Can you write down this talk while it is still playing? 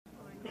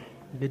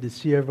Good to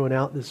see everyone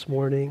out this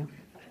morning.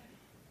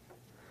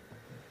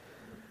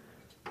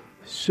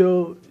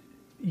 So,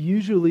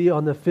 usually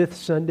on the fifth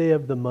Sunday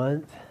of the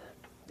month,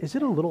 is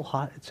it a little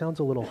hot? It sounds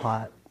a little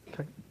hot.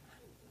 Okay.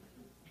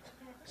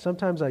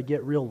 Sometimes I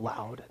get real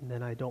loud, and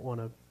then I don't want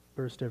to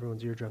burst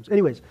everyone's eardrums.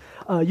 Anyways,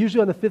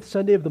 usually on the fifth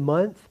Sunday of the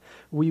month,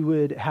 we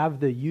would have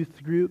the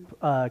youth group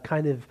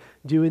kind of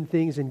doing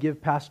things and give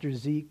Pastor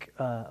Zeke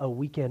a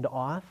weekend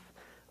off.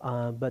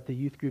 But the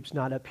youth group's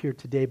not up here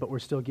today, but we're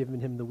still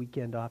giving him the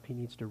weekend off. He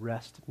needs to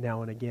rest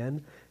now and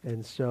again.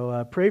 And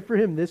so pray for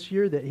him this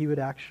year that he would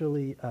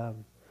actually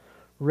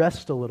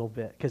rest a little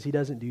bit, because he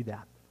doesn't do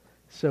that.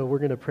 So we're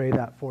going to pray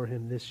that for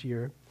him this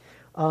year.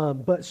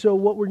 But so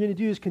what we're going to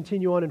do is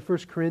continue on in 1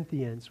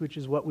 Corinthians, which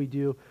is what we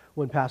do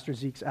when Pastor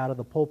Zeke's out of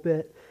the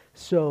pulpit.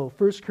 So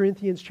 1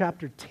 Corinthians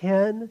chapter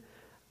 10.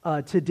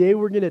 Today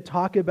we're going to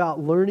talk about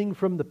learning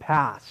from the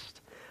past.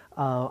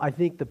 I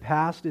think the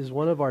past is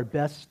one of our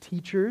best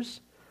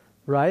teachers,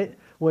 right?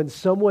 When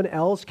someone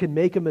else can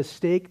make a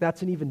mistake,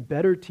 that's an even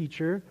better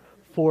teacher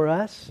for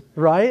us,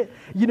 right?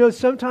 You know,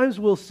 sometimes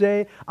we'll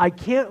say, I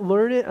can't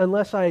learn it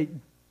unless I,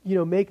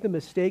 make the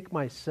mistake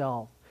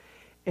myself.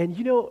 And,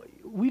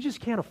 we just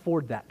can't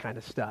afford that kind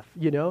of stuff,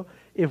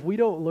 If we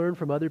don't learn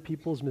from other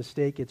people's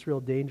mistake, it's real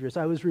dangerous.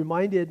 I was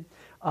reminded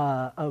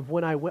of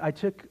when I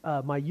took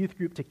my youth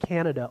group to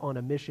Canada on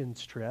a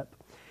missions trip.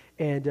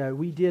 And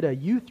we did a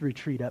youth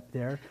retreat up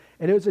there.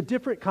 And it was a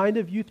different kind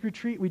of youth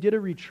retreat. We did a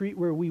retreat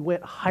where we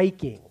went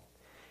hiking.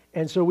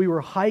 And so we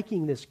were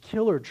hiking this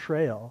killer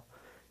trail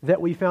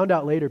that we found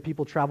out later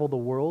people travel the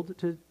world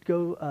to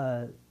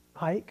go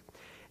hike.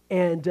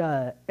 And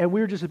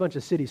we were just a bunch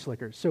of city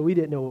slickers, so we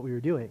didn't know what we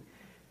were doing.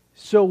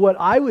 So what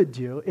I would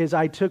do is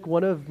I took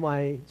one of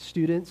my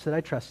students that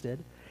I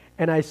trusted,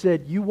 and I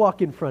said, you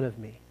walk in front of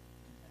me,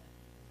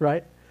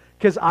 right?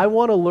 Because I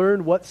want to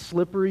learn what's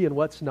slippery and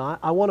what's not.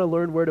 I want to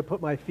learn where to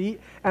put my feet,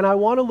 and I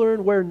want to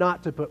learn where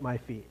not to put my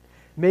feet.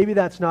 Maybe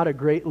that's not a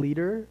great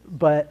leader,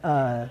 but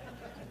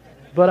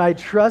I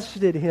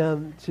trusted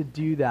him to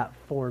do that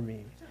for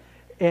me.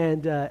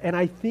 And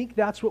I think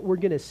that's what we're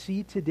going to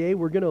see today.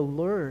 We're going to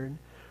learn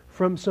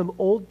from some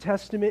Old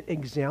Testament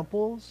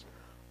examples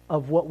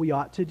of what we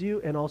ought to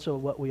do and also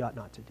what we ought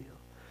not to do.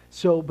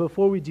 So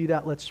before we do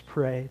that, let's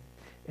pray.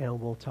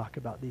 And we'll talk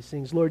about these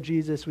things. Lord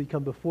Jesus, we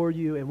come before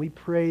you and we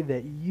pray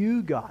that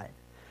you, God,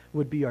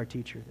 would be our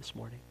teacher this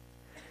morning.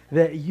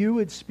 That you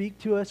would speak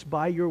to us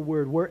by your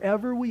word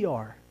wherever we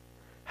are,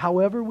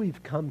 however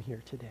we've come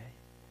here today.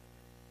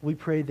 We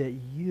pray that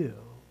you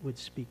would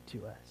speak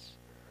to us.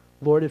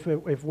 Lord,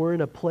 if we're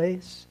in a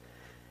place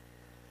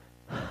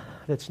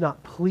that's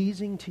not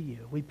pleasing to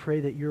you, we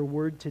pray that your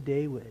word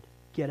today would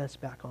get us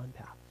back on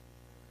path.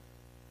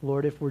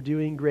 Lord, if we're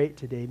doing great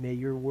today, may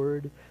your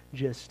word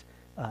just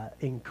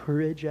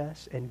encourage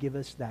us and give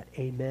us that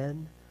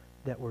amen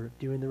that we're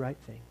doing the right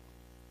thing.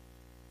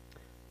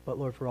 But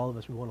Lord, for all of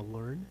us, we want to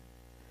learn.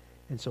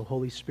 And so,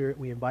 Holy Spirit,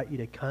 we invite you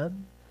to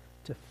come,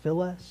 to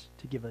fill us,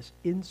 to give us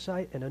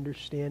insight and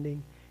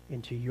understanding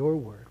into your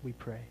word, we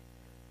pray.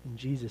 In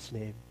Jesus'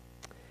 name,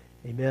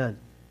 amen.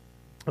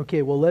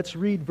 Okay, well, let's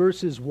read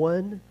verses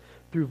 1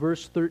 through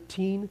verse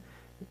 13.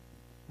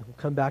 We'll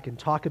come back and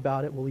talk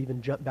about it. We'll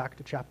even jump back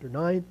to chapter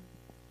 9.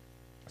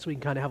 So we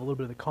can kind of have a little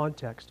bit of the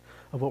context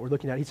of what we're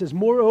looking at. He says,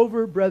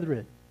 moreover,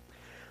 brethren,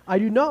 I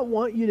do not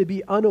want you to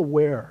be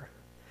unaware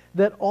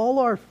that all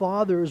our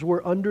fathers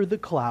were under the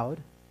cloud,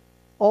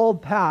 all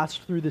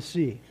passed through the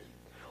sea.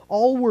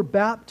 All were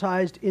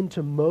baptized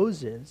into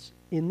Moses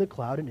in the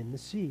cloud and in the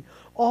sea.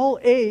 All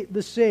ate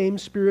the same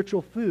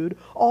spiritual food.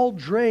 All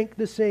drank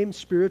the same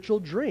spiritual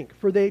drink,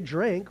 for they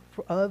drank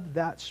of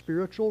that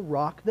spiritual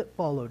rock that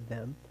followed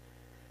them,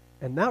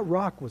 and that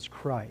rock was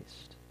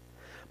Christ.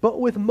 But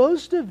with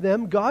most of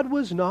them, God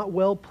was not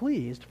well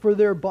pleased, for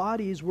their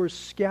bodies were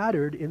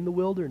scattered in the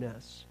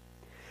wilderness.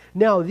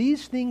 Now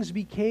these things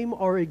became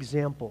our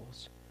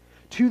examples,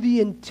 to the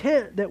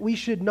intent that we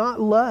should not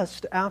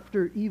lust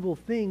after evil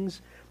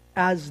things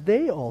as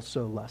they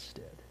also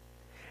lusted.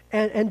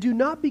 And do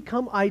not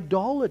become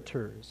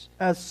idolaters,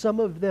 as some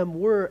of them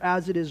were,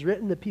 as it is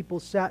written, the people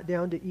sat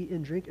down to eat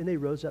and drink, and they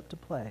rose up to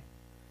play.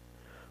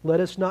 Let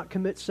us not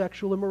commit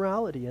sexual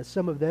immorality, as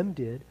some of them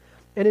did,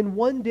 and in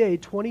one day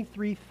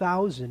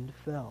 23,000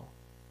 fell.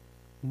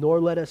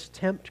 Nor let us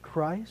tempt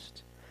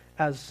Christ,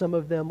 as some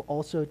of them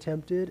also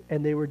tempted,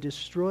 and they were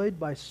destroyed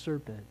by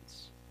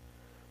serpents.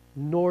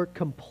 Nor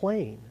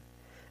complain,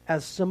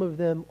 as some of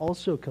them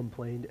also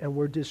complained, and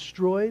were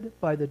destroyed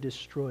by the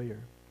destroyer.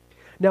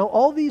 Now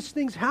all these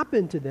things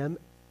happened to them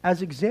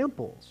as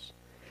examples,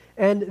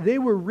 and they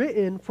were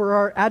written for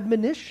our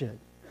admonition,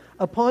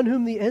 upon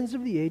whom the ends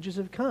of the ages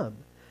have come.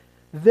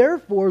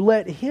 Therefore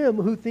let him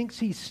who thinks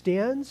he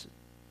stands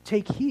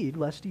take heed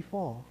lest he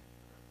fall.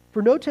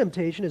 For no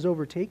temptation has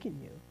overtaken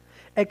you,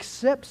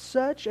 except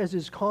such as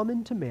is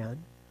common to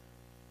man.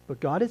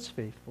 But God is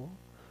faithful,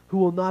 who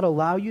will not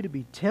allow you to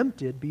be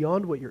tempted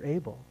beyond what you're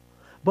able,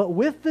 but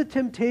with the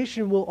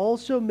temptation will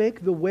also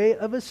make the way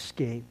of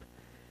escape,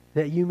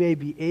 that you may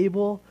be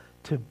able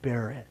to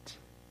bear it.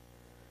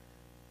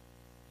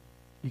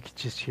 You could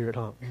just hear it,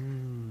 huh?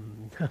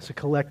 That's a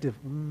collective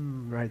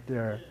right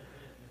there.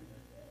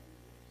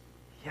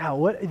 Yeah,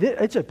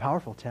 it's a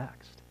powerful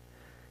text.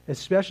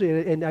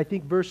 Especially, and I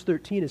think verse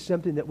 13 is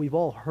something that we've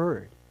all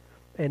heard.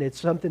 And it's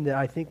something that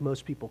I think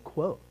most people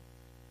quote.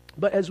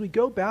 But as we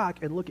go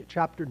back and look at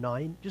chapter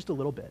 9, just a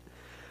little bit,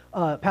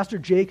 Pastor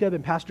Jacob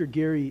and Pastor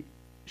Gary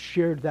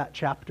shared that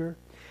chapter.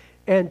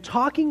 And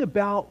talking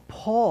about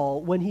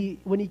Paul, when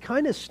he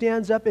kind of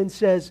stands up and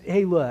says,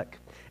 hey, look,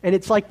 and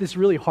it's like this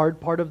really hard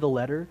part of the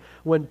letter,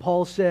 when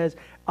Paul says,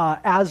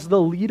 as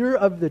the leader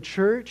of the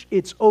church,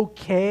 it's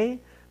okay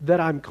that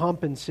I'm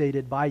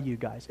compensated by you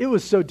guys. It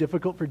was so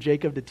difficult for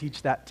Jacob to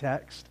teach that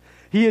text.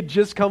 He had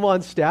just come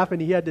on staff and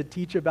he had to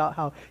teach about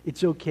how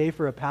it's okay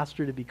for a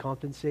pastor to be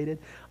compensated.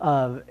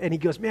 And he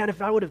goes, man,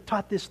 if I would have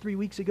taught this 3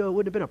 weeks ago, it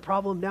wouldn't have been a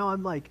problem. Now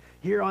I'm like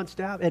here on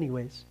staff.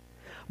 Anyways.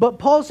 But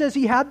Paul says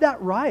he had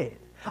that right.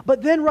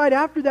 But then right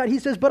after that, he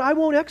says, but I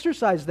won't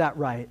exercise that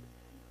right.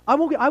 I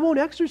won't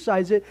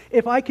exercise it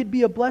if I could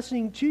be a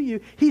blessing to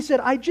you. He said,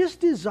 I just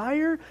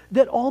desire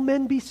that all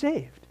men be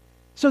saved.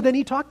 So then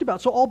he talked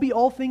about, so I'll be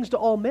all things to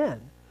all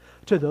men.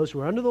 To those who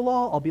are under the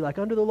law, I'll be like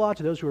under the law.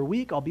 To those who are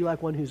weak, I'll be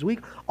like one who's weak.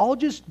 I'll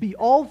just be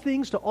all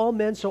things to all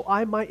men so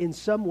I might in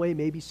some way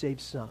maybe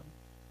save some.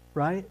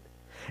 Right?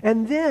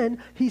 And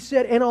then he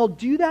said, and I'll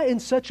do that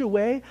in such a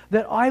way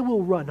that I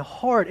will run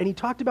hard. And he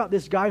talked about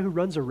this guy who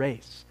runs a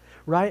race.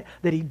 Right?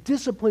 That he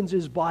disciplines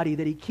his body,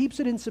 that he keeps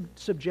it in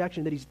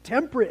subjection, that he's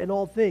temperate in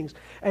all things.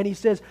 And he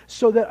says,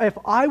 so that if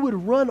I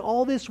would run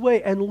all this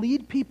way and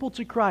lead people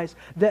to Christ,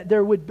 that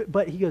there would be,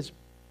 but he goes,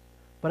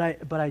 but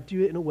I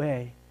do it in a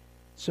way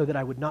so that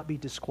I would not be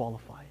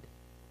disqualified.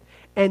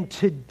 And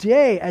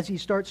today, as he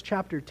starts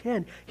chapter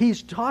 10,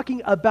 he's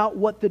talking about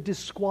what the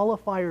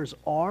disqualifiers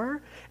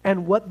are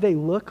and what they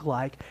look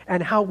like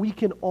and how we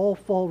can all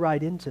fall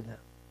right into them.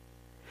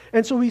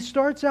 And so he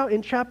starts out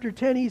in chapter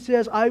 10, he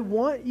says, I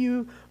want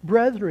you,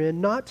 brethren,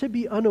 not to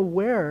be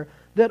unaware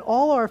that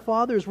all our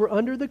fathers were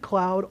under the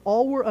cloud,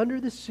 all were under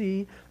the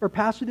sea, or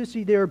passed through the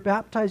sea. They were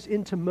baptized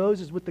into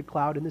Moses with the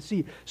cloud and the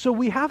sea. So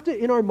we have to,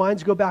 in our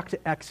minds, go back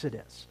to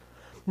Exodus.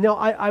 Now,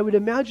 I would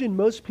imagine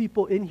most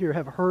people in here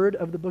have heard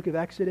of the book of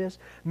Exodus,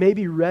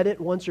 maybe read it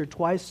once or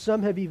twice.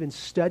 Some have even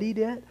studied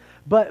it,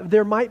 but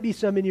there might be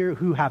some in here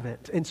who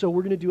haven't. And so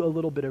we're going to do a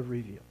little bit of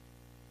review.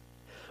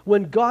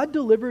 When God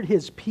delivered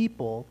his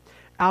people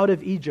out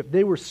of Egypt,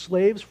 they were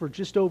slaves for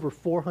just over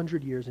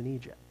 400 years in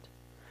Egypt.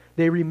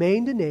 They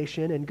remained a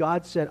nation, and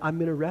God said, I'm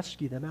going to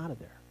rescue them out of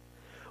there.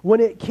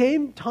 When it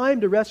came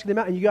time to rescue them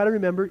out, and you got to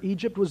remember,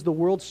 Egypt was the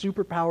world's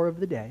superpower of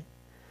the day.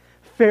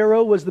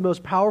 Pharaoh was the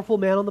most powerful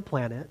man on the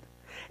planet.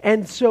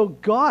 And so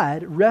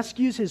God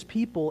rescues his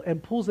people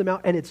and pulls them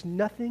out, and it's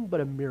nothing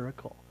but a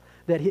miracle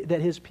that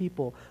his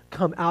people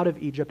come out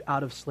of Egypt,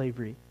 out of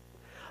slavery.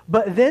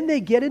 But then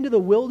they get into the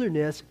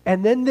wilderness,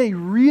 and then they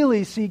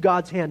really see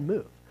God's hand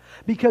move.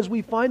 Because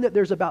we find that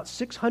there's about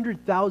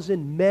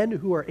 600,000 men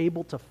who are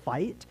able to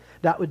fight.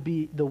 That would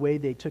be the way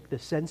they took the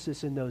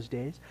census in those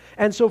days.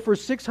 And so for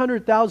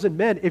 600,000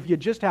 men, if you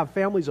just have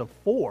families of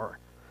 4,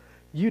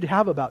 you'd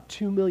have about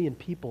 2 million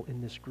people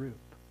in this group.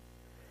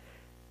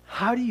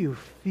 How do you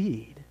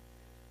feed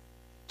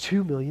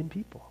 2 million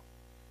people?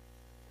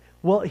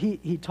 Well,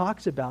 he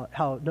talks about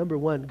how, number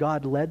one,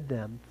 God led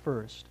them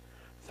first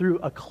through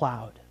a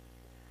cloud.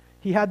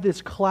 He had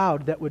this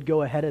cloud that would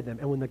go ahead of them.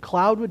 And when the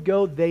cloud would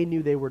go, they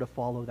knew they were to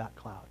follow that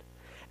cloud.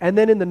 And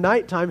then in the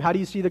nighttime, how do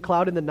you see the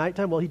cloud in the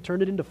nighttime? Well, he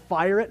turned it into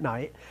fire at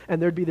night,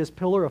 and there'd be this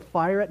pillar of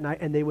fire at night,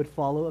 and they would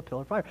follow a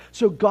pillar of fire.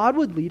 So God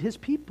would lead his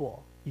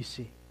people, you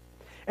see.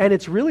 And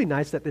it's really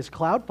nice that this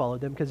cloud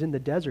followed them, because in the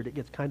desert it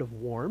gets kind of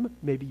warm.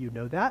 Maybe you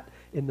know that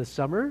in the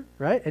summer,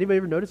 right? Anybody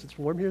ever notice it's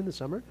warm here in the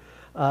summer?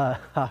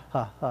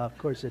 Of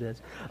course it is.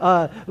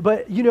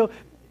 But, you know,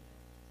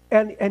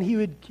 and he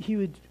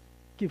would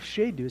give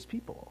shade to his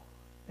people,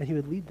 and he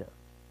would lead them.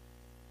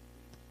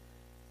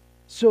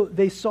 So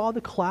they saw the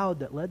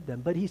cloud that led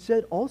them, but he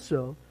said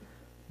also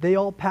they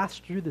all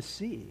passed through the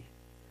sea.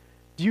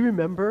 Do you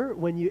remember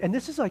when you, and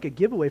this is like a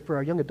giveaway for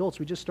our young adults,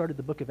 we just started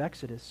the book of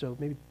Exodus, so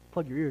maybe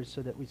plug your ears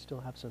so that we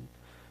still have some,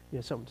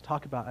 something to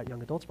talk about at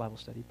Young Adults Bible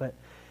Study. But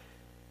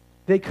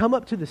they come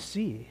up to the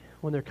sea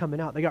when they're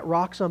coming out. They got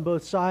rocks on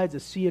both sides, a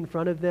sea in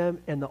front of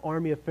them, and the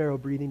army of Pharaoh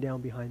breathing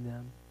down behind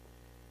them.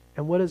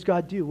 And what does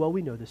God do? Well,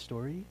 we know the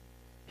story.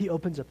 He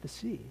opens up the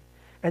sea,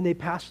 and they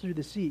pass through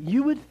the sea.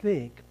 You would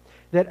think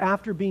that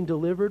after being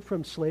delivered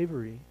from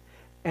slavery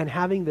and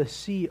having the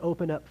sea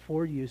open up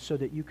for you so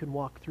that you can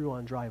walk through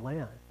on dry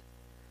land,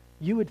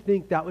 you would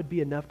think that would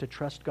be enough to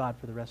trust God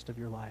for the rest of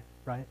your life,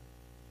 right?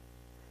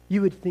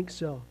 You would think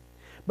so.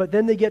 But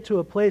then they get to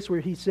a place where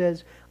he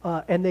says,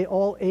 and they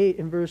all ate,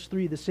 in verse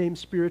 3, the same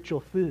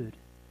spiritual food.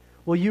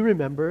 Well, you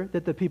remember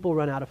that the people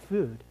run out of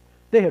food.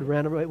 They had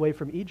ran away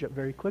from Egypt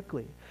very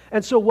quickly.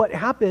 And so what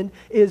happened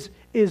is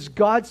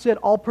God said,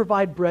 I'll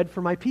provide bread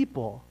for my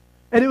people.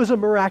 And it was a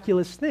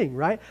miraculous thing,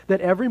 right?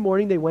 That every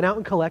morning they went out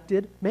and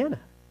collected manna.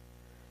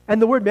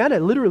 And the word manna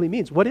literally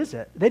means, what is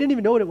it? They didn't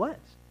even know what it was.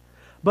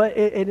 But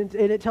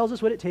it tells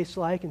us what it tastes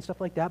like and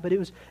stuff like that. But it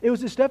was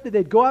the stuff that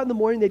they'd go out in the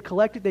morning, they'd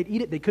collect it, they'd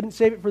eat it. They couldn't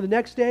save it for the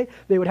next day.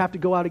 They would have to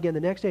go out again the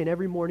next day, and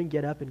every morning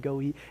get up and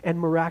go eat. And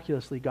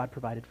miraculously, God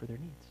provided for their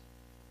needs.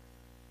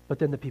 But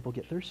then the people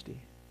get thirsty.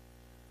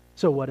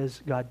 So what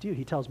does God do?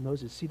 He tells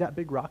Moses, see that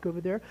big rock over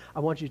there?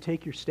 I want you to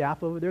take your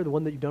staff over there, the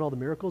one that you've done all the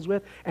miracles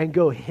with, and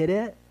go hit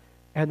it,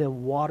 and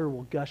then water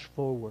will gush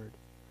forward.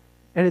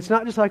 And it's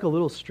not just like a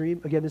little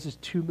stream. Again, this is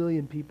 2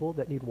 million people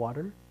that need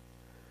water.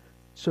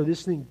 So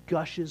this thing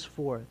gushes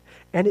forth.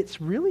 And it's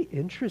really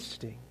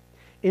interesting.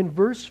 In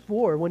verse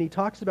 4, when he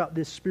talks about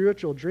this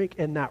spiritual drink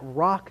and that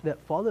rock that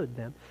followed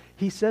them,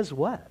 he says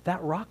what?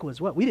 That rock was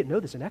what? We didn't know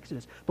this in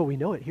Exodus, but we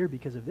know it here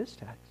because of this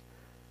text.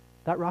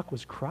 That rock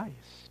was Christ.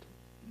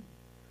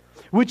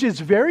 Which is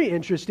very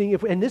interesting,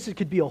 and this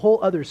could be a whole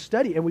other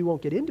study, and we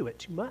won't get into it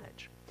too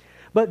much.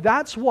 But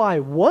that's why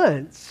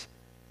once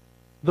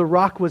the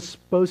rock was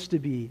supposed to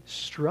be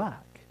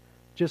struck,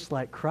 just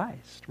like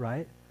Christ,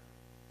 right?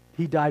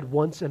 He died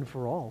once and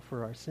for all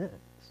for our sins.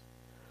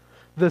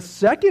 The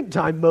second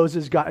time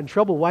Moses got in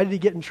trouble, why did he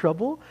get in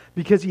trouble?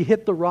 Because he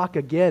hit the rock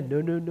again.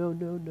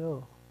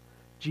 No.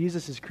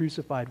 Jesus is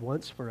crucified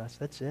once for us.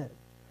 That's it.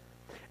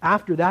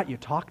 After that, you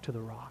talk to the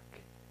rock.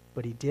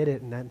 But he did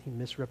it, and then he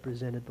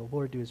misrepresented the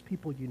Lord to his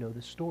people. You know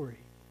the story.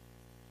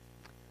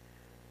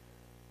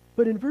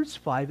 But in verse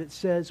 5, it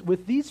says,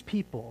 with these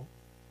people,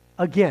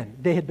 again,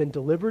 they had been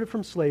delivered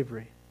from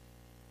slavery.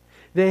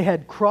 They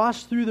had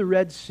crossed through the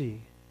Red Sea.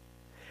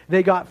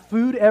 They got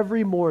food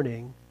every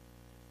morning,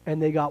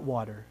 and they got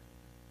water.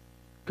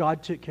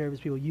 God took care of his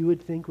people. You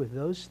would think with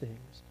those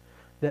things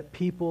that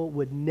people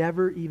would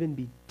never even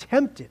be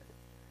tempted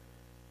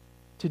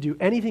to do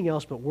anything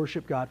else but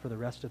worship God for the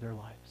rest of their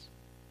lives.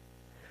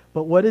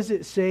 But what does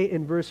it say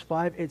in verse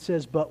 5? It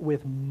says, but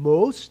with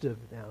most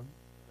of them,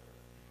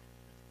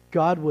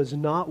 God was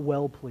not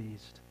well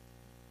pleased,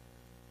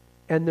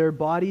 and their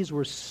bodies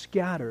were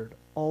scattered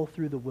all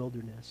through the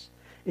wilderness.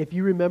 If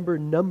you remember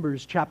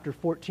Numbers chapter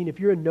 14, if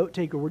you're a note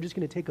taker, we're just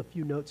going to take a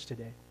few notes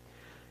today.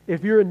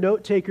 If you're a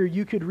note taker,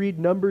 you could read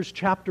Numbers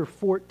chapter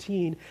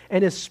 14,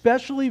 and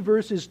especially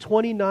verses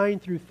 29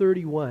 through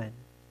 31.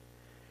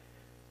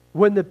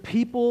 When the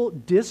people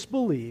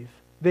disbelieve,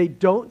 they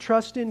don't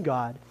trust in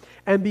God,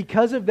 and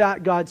because of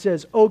that, God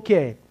says,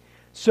 okay,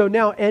 so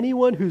now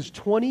anyone who's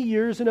 20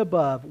 years and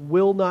above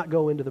will not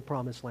go into the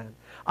promised land.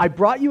 I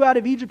brought you out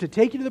of Egypt to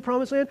take you to the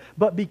promised land,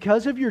 but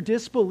because of your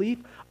disbelief,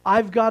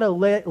 I've got to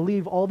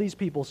leave all these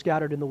people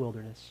scattered in the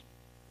wilderness.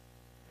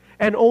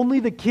 And only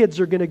the kids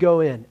are going to go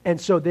in. And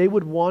so they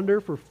would wander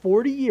for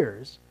 40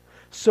 years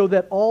so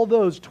that all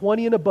those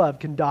 20 and above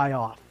can die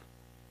off.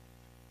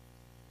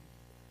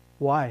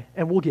 Why?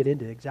 And we'll get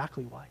into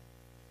exactly why.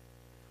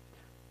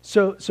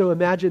 So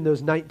imagine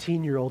those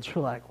 19-year-olds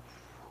are like,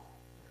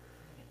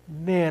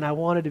 man, I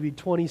wanted to be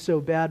 20 so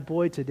bad.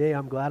 Boy, today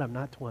I'm glad I'm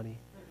not 20.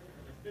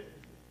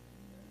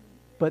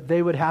 But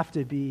they would have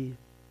to be,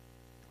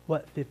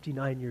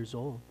 59 years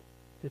old?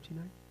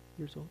 59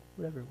 years old?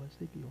 Whatever it was,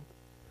 they'd be old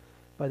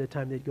by the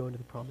time they'd go into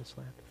the promised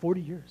land.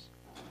 40 years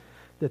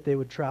that they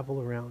would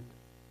travel around.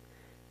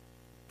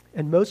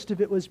 And most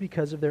of it was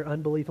because of their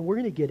unbelief. And we're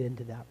going to get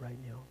into that right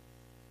now.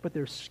 But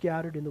they're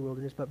scattered in the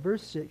wilderness. But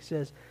verse 6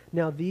 says,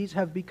 now these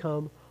have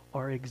become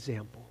our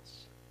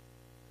examples.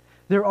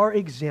 There are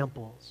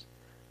examples.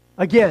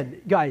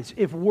 Again, guys,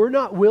 if we're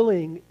not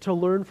willing to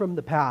learn from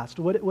the past,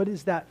 what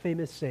is that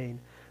famous saying?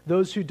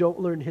 Those who don't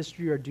learn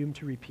history are doomed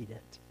to repeat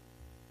it.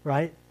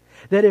 Right?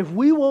 That if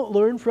we won't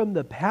learn from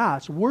the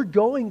past, we're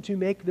going to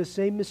make the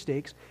same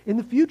mistakes in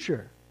the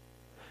future.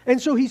 And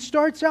so he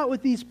starts out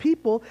with these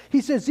people.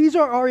 He says, these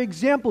are our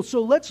examples.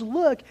 So let's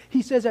look,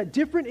 he says, at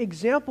different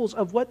examples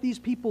of what these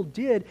people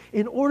did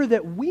in order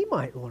that we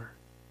might learn.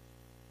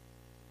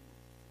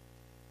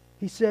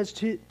 He says,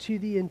 to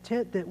the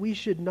intent that we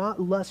should not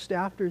lust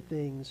after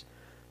things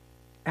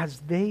as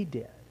they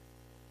did.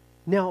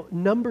 Now,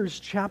 Numbers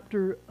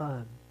chapter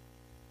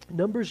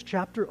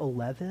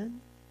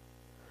 11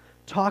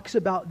 talks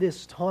about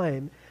this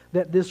time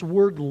that this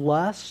word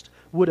lust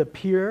would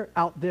appear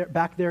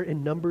back there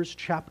in Numbers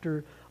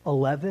chapter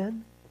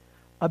 11,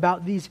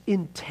 about these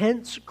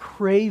intense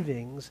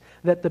cravings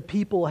that the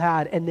people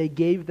had, and they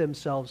gave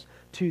themselves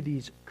to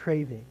these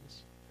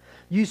cravings.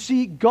 You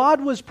see, God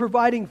was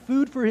providing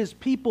food for his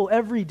people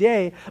every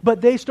day,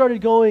 but they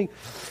started going,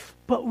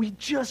 but we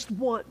just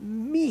want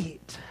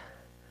meat.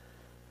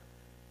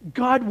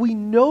 God, we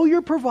know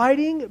you're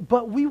providing,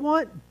 but we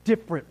want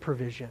different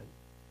provision.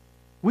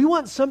 We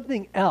want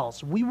something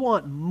else. We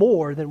want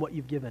more than what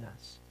you've given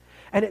us.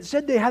 And it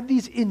said they had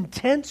these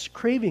intense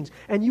cravings.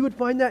 And you would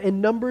find that in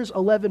Numbers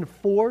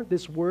 11:4,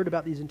 this word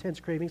about these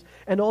intense cravings,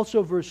 and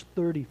also verse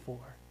 34.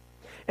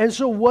 And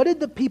so what did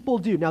the people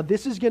do? Now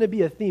this is going to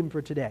be a theme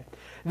for today.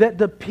 That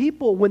the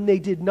people, when they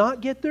did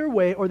not get their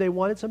way or they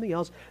wanted something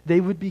else,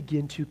 they would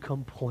begin to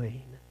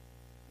complain.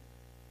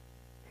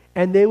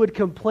 And they would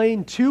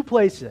complain two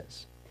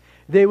places.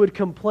 They would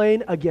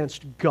complain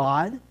against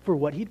God for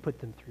what he'd put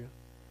them through,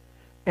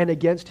 and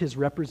against his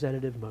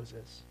representative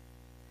Moses.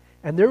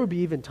 And there would be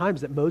even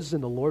times that Moses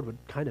and the Lord would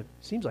kind of,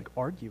 seems like,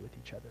 argue with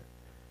each other.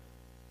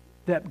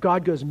 That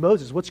God goes,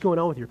 Moses, what's going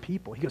on with your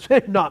people? He goes,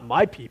 hey, not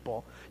my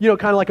people. You know,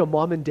 kind of like a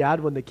mom and dad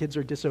when the kids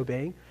are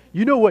disobeying.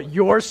 You know what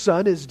your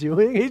son is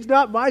doing? He's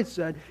not my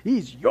son.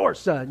 He's your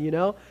son, you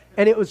know?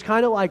 And it was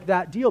kind of like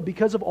that deal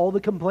because of all the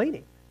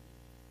complaining.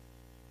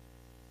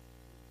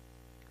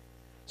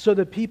 So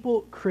the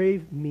people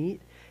crave meat,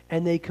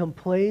 and they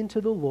complain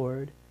to the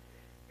Lord,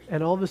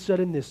 and all of a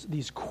sudden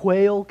these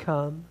quail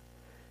come,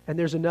 and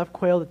there's enough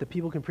quail that the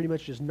people can pretty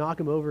much just knock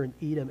them over and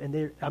eat them.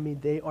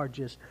 And they are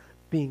just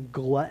being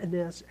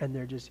gluttonous, and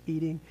they're just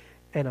eating,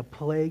 and a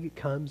plague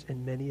comes,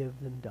 and many of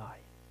them die.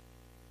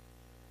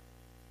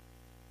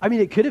 I mean,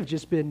 it could have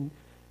just been,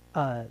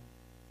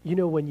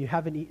 when you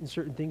haven't eaten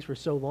certain things for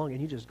so long,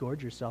 and you just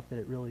gorge yourself that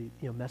it really,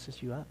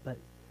 messes you up.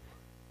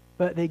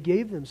 But they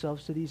gave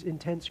themselves to these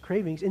intense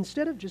cravings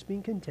instead of just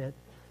being content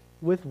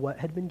with what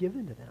had been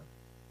given to them.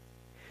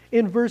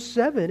 In verse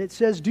 7, it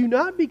says, do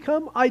not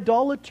become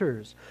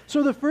idolaters.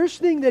 So the first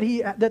thing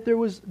that there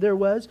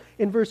was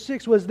in verse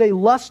 6 was they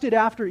lusted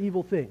after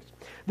evil things.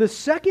 The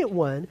second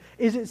one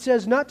is it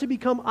says not to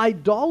become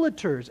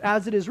idolaters,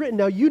 as it is written.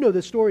 Now you know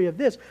the story of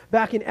this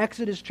back in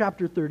Exodus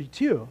chapter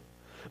 32.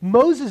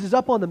 Moses is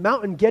up on the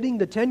mountain getting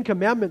the 10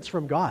 Commandments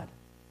from God.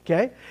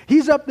 Okay?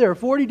 He's up there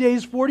 40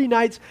 days, 40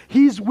 nights.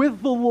 He's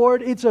with the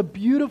Lord. It's a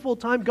beautiful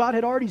time. God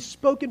had already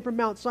spoken from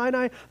Mount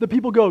Sinai. The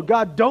people go,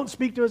 God, don't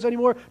speak to us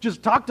anymore.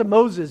 Just talk to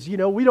Moses. We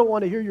don't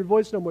want to hear your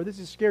voice no more. This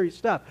is scary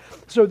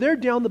stuff. So they're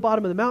down the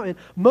bottom of the mountain.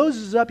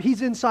 Moses is up.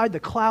 He's inside the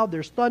cloud.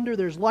 There's thunder.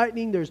 There's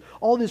lightning. There's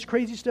all this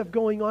crazy stuff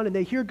going on. And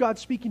they hear God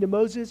speaking to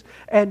Moses.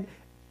 And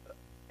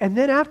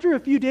then after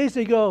a few days,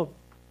 they go,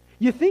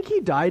 you think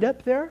he died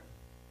up there?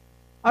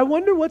 I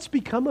wonder what's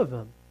become of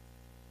him.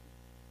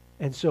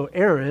 And so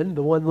Aaron,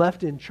 the one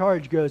left in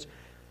charge, goes,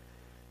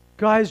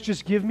 guys,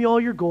 just give me all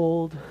your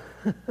gold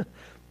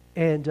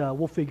and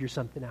we'll figure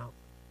something out.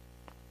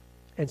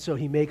 And so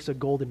he makes a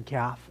golden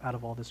calf out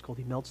of all this gold.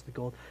 He melts the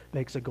gold,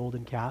 makes a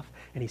golden calf,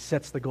 and he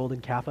sets the golden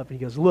calf up and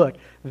he goes, look,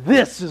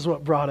 this is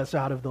what brought us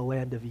out of the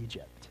land of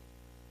Egypt.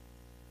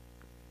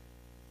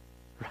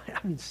 Right?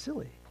 I mean,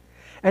 silly.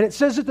 And it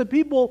says that the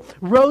people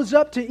rose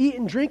up to eat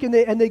and drink, and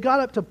they got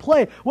up to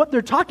play. What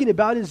they're talking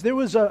about is there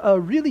was a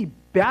really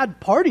bad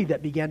party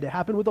that began to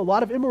happen with a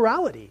lot of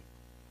immorality.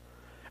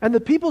 And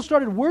the people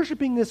started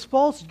worshiping this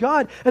false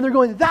god, and they're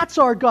going, that's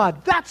our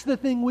God. That's the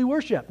thing we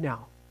worship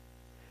now.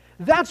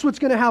 That's what's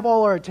going to have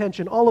all our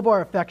attention, all of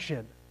our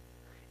affection.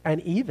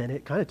 And even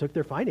it kind of took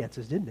their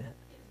finances, didn't it?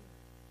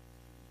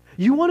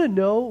 You want to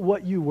know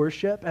what you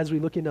worship as we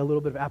look into a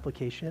little bit of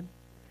application?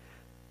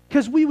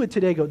 Because we would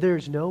today go,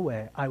 there's no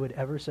way I would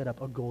ever set up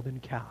a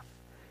golden calf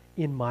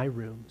in my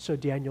room. So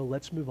Daniel,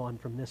 let's move on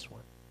from this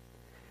one.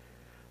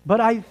 But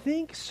I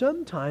think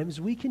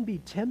sometimes we can be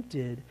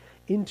tempted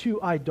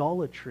into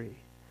idolatry,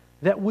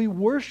 that we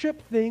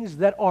worship things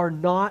that are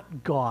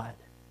not God.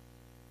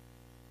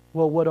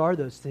 Well, what are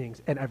those things?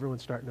 And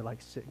everyone's starting to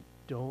sing,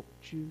 don't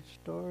you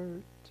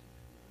start.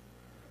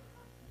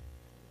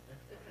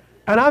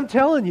 And I'm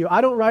telling you,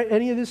 I don't write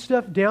any of this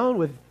stuff down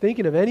with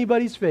thinking of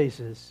anybody's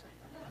faces.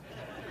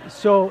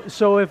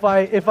 So if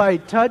I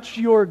touch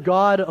your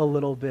God a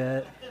little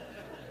bit,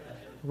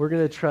 we're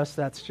going to trust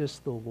that's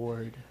just the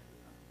Lord.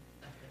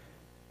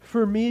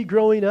 For me,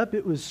 growing up,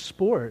 it was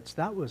sports.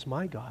 That was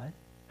my God.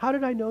 How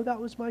did I know that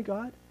was my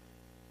God?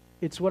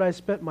 It's what I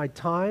spent my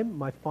time,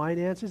 my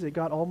finances. It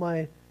got all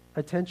my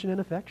attention and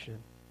affection.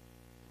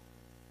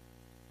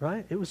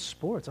 Right? It was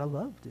sports. I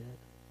loved it.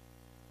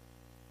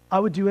 I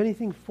would do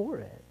anything for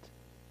it.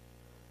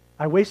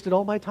 I wasted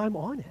all my time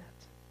on it.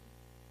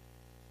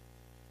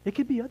 It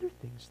could be other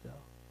things, though.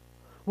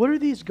 What are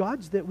these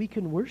gods that we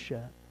can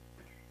worship?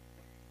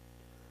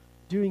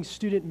 Doing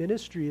student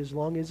ministry as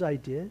long as I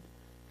did,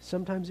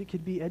 sometimes it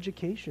could be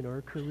education or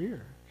a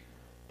career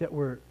that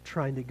we're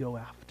trying to go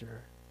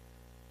after.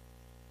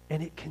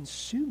 And it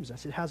consumes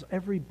us. It has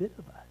every bit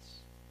of us.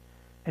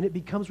 And it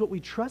becomes what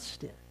we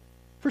trust in.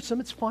 For some,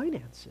 it's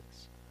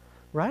finances,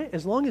 right?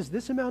 As long as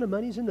this amount of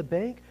money is in the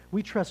bank,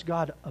 we trust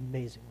God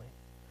amazingly.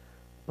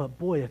 But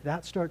boy, if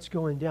that starts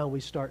going down, we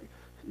start...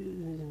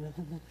 and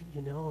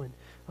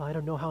I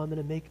don't know how I'm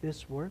going to make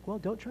this work. Well,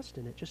 don't trust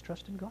in it. Just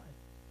trust in God.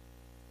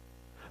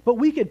 But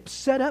we could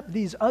set up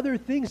these other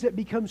things that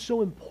become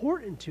so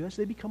important to us,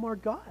 they become our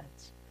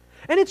gods.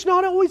 And it's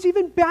not always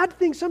even bad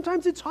things.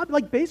 Sometimes it's hobby.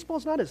 Like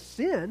baseball's not a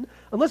sin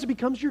unless it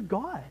becomes your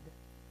God.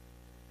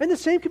 And the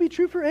same could be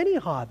true for any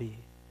hobby.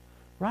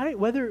 Right?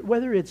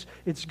 Whether it's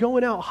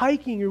going out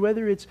hiking or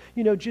whether it's,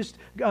 just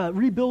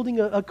rebuilding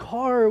a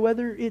car or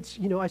whether it's,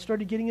 I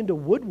started getting into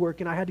woodwork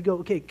and I had to go,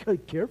 okay,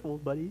 careful,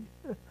 buddy.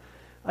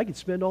 I could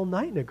spend all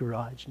night in a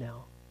garage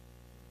now.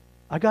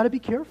 I got to be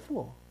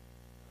careful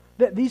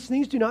that these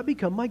things do not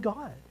become my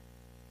God.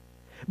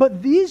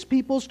 But these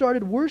people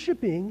started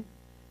worshiping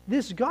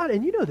this God.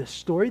 And you know this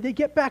story. They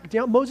get back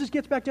down. Moses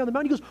gets back down the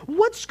mountain. He goes,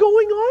 what's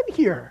going on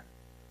here?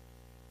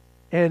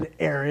 And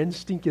Aaron,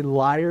 stinking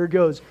liar,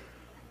 goes,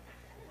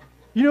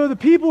 the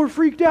people were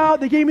freaked out.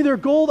 They gave me their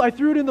gold. I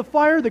threw it in the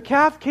fire. The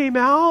calf came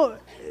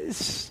out.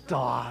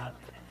 Stop.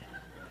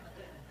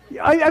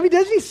 I mean,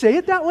 doesn't he say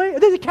it that way?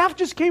 And then the calf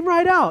just came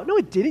right out. No,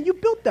 it didn't. You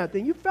built that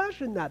thing. You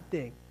fashioned that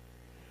thing.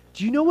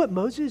 Do you know what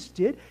Moses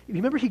did? You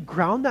remember he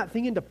ground that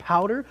thing into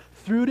powder,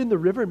 threw it in the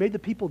river, and made the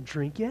people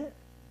drink it?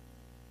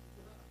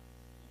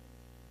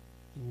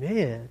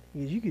 Man,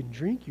 you can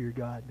drink your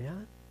God,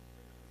 man.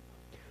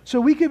 So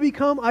we could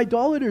become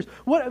idolaters.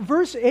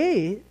 Verse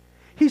 8,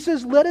 he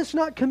says, let us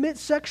not commit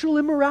sexual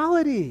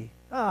immorality.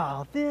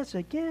 Oh, this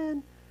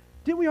again.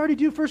 Didn't we already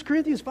do 1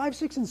 Corinthians 5,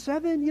 6, and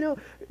 7?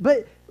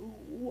 But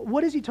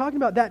what is he talking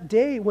about? That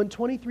day when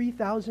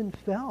 23,000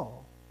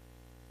 fell.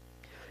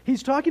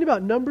 He's talking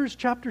about Numbers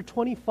chapter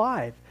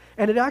 25.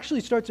 And it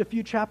actually starts a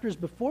few chapters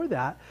before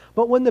that.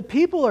 But when the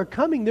people are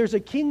coming, there's a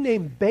king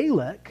named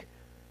Balak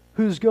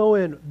who's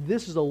going,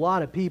 this is a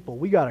lot of people.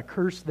 We got to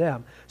curse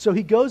them. So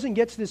he goes and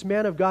gets this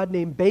man of God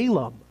named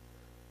Balaam.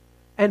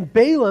 And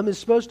Balaam is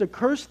supposed to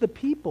curse the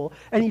people,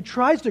 and he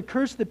tries to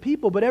curse the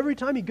people, but every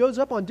time he goes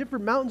up on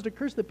different mountains to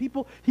curse the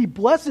people, he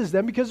blesses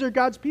them because they're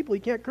God's people.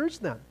 He can't curse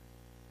them.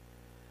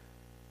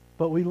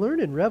 But we learn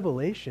in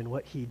Revelation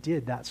what he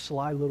did, that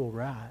sly little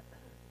rat.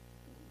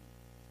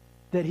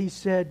 That he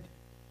said,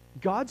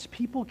 God's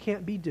people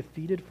can't be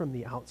defeated from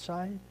the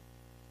outside,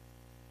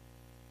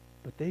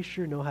 but they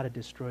sure know how to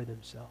destroy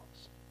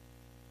themselves.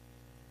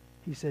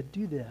 He said,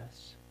 do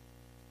this.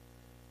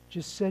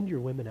 Just send your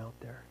women out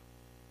there.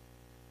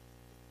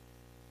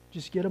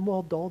 Just get them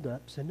all dolled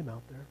up, send them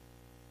out there.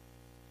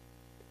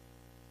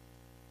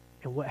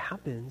 And what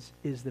happens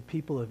is the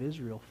people of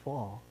Israel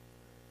fall.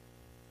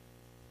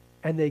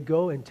 And they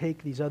go and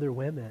take these other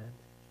women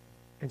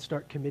and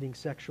start committing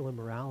sexual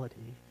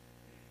immorality.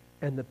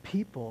 And the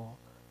people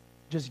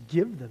just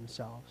give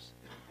themselves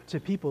to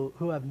people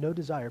who have no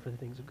desire for the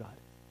things of God.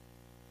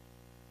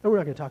 And we're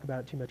not going to talk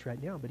about it too much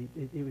right now, but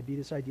it would be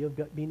this idea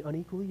of being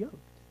unequally yoked.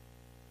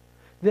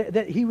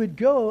 That he would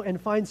go and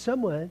find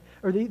someone,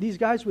 or these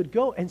guys would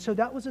go, and so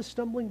that was a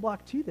stumbling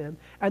block to them.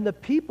 And the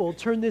people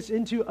turned this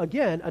into,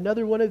 again,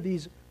 another one of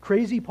these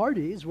crazy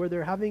parties where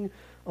they're having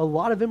a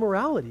lot of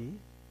immorality.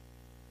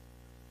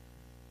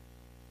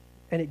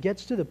 And it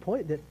gets to the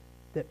point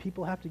that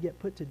people have to get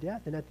put to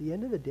death. And at the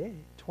end of the day,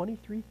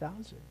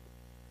 23,000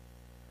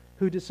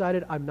 who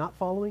decided, I'm not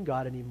following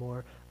God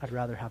anymore, I'd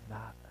rather have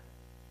that.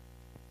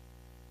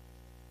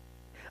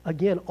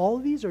 Again, all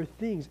of these are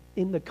things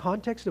in the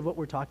context of what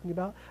we're talking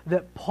about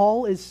that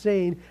Paul is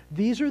saying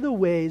these are the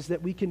ways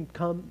that we can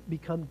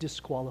become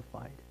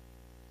disqualified.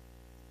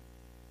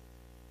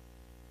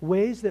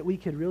 Ways that we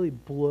could really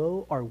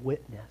blow our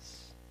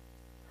witness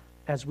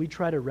as we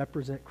try to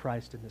represent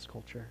Christ in this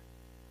culture.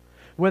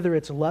 Whether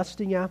it's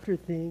lusting after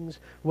things,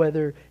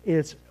 whether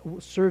it's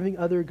serving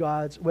other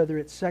gods, whether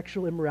it's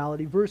sexual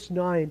immorality. Verse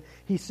 9,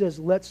 he says,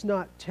 let's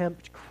not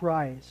tempt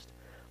Christ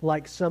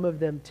like some of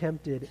them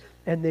tempted,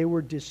 and they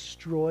were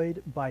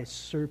destroyed by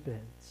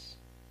serpents.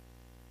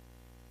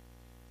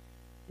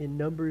 In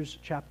Numbers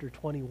chapter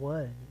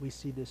 21, we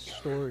see this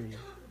story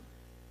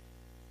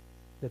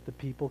that the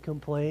people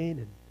complain,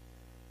 and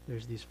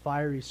there's these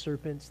fiery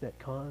serpents that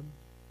come,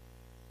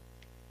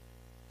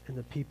 and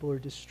the people are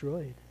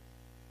destroyed.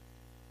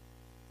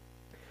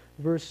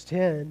 Verse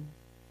 10,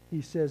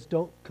 he says,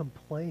 don't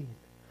complain,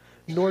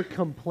 nor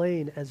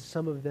complain as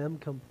some of them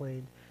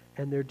complained,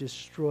 and they're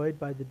destroyed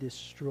by the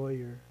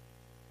destroyer.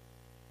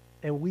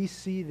 And we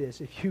see this,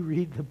 if you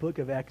read the book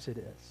of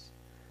Exodus,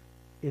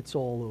 it's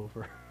all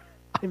over.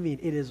 I mean,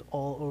 it is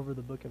all over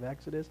the book of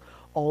Exodus,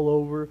 all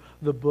over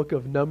the book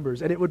of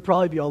Numbers. And it would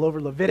probably be all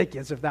over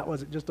Leviticus if that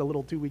wasn't just a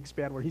little 2-week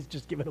span where he's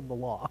just giving them the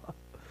law.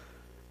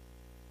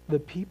 The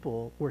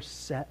people were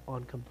set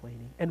on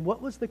complaining. And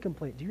what was the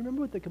complaint? Do you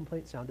remember what the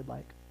complaint sounded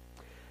like?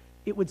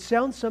 It would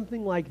sound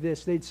something like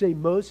this. They'd say,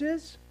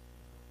 Moses,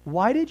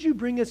 why did you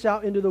bring us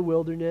out into the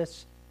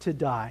wilderness to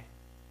die?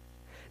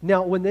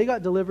 Now, when they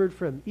got delivered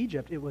from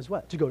Egypt, it was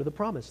what? To go to the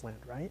promised land,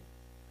 right?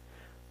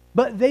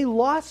 But they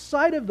lost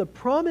sight of the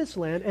promised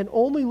land and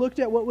only looked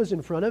at what was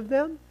in front of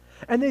them.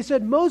 And they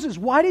said, Moses,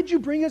 why did you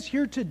bring us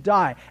here to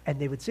die? And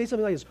they would say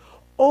something like this,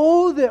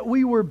 oh, that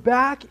we were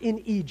back in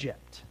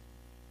Egypt.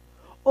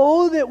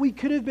 Oh, that we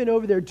could have been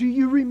over there. Do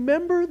you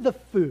remember the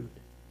food?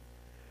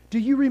 Do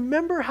you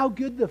remember how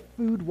good the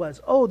food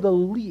was? Oh, the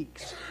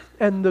leeks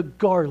and the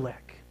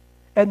garlic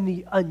and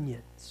the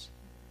onions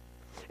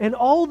and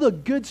all the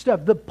good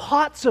stuff, the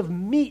pots of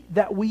meat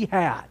that we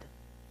had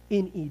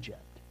in Egypt.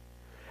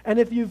 And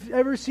if you've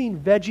ever seen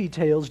Veggie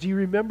Tales, do you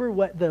remember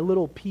what the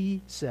little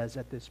pea says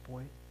at this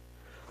point?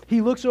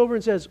 He looks over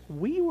and says,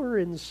 we were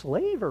in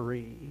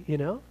slavery, you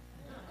know?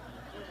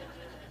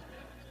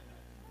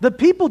 The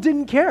people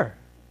didn't care.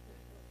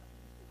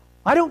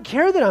 I don't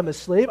care that I'm a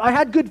slave. I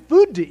had good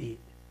food to eat.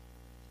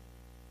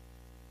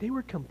 They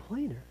were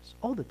complainers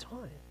all the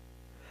time.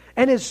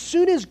 And as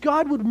soon as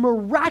God would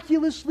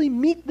miraculously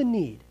meet the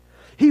need,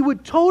 he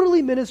would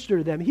totally minister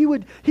to them.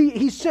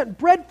 He sent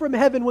bread from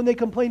heaven when they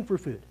complained for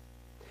food.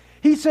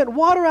 He sent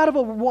water out of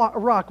a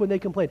rock when they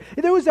complained.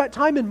 There was that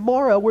time in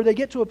Mara where they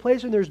get to a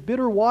place and there's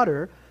bitter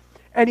water,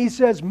 And he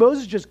says,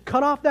 Moses, just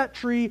cut off that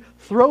tree,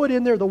 throw it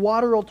in there, the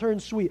water will turn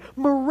sweet.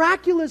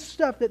 Miraculous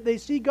stuff that they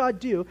see God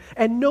do.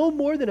 And no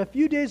more than a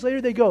few days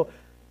later, they go,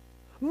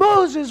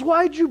 Moses,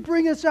 why'd you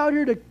bring us out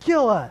here to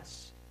kill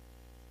us?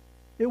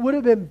 It would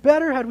have been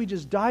better had we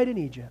just died in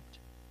Egypt.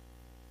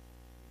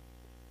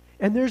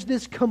 And there's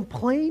this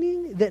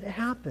complaining that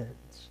happens.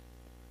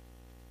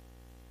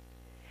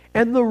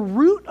 And the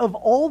root of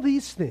all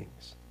these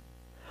things,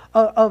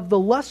 of the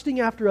lusting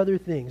after other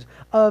things,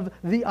 of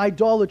the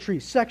idolatry,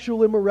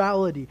 sexual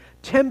immorality,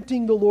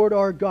 tempting the Lord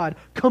our God,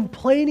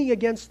 complaining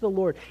against the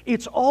Lord,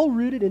 it's all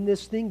rooted in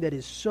this thing that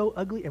is so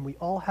ugly, and we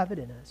all have it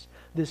in us,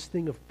 this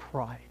thing of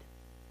pride.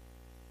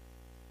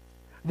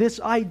 This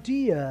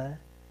idea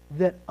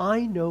that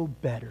I know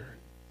better.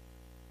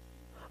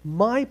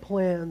 My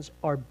plans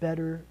are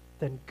better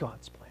than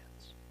God's plans.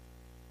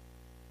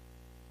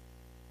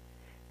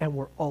 And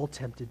we're all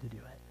tempted to do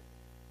it.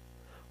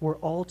 We're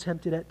all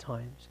tempted at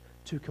times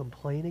to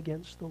complain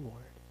against the Lord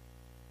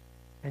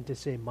and to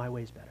say, my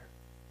way's better.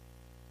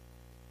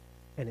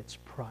 And it's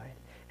pride.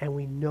 And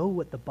we know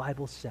what the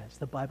Bible says.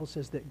 The Bible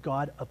says that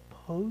God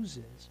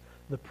opposes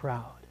the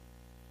proud,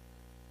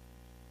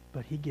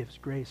 but he gives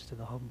grace to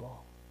the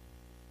humble.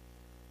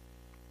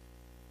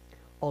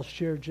 I'll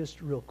share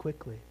just real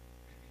quickly.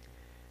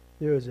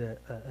 There was a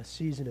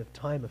season of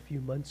time a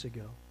few months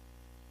ago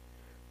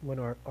when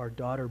our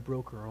daughter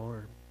broke her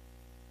arm.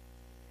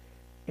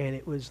 And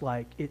it was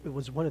like, it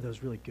was one of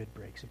those really good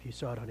breaks. If you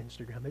saw it on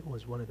Instagram, it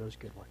was one of those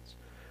good ones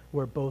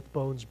where both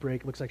bones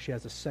break. It looks like she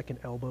has a second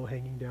elbow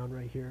hanging down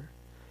right here.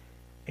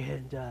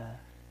 And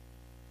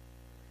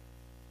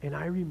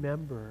I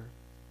remember,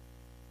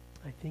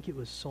 I think it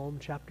was Psalm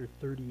chapter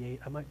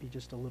 38. I might be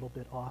just a little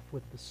bit off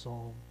with the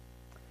psalm.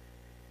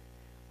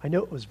 I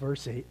know it was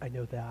verse 8. I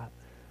know that.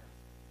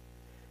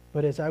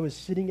 But as I was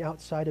sitting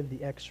outside of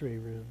the x-ray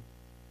room,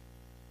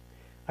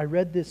 I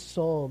read this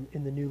psalm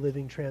in the New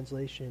Living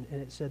Translation,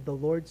 and it said, the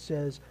Lord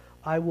says,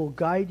 I will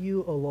guide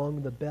you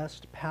along the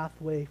best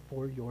pathway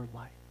for your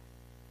life.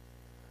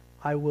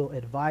 I will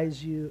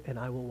advise you, and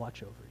I will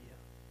watch over you.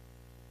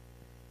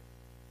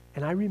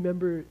 And I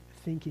remember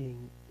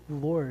thinking,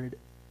 Lord,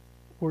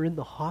 we're in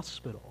the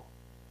hospital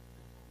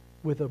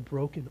with a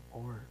broken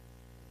arm.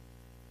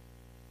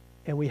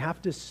 And we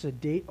have to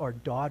sedate our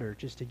daughter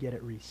just to get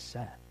it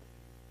reset.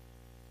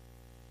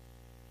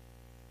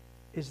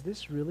 Is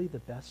this really the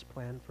best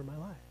plan for my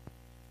life?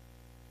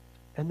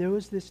 And there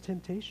was this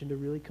temptation to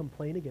really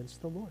complain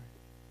against the Lord.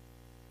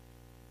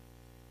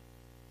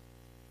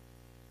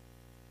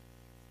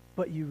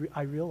 But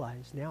I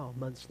realize now,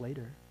 months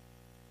later,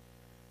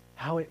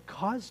 how it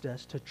caused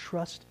us to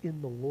trust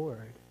in the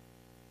Lord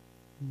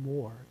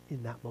more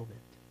in that moment.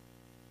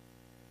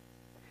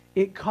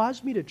 It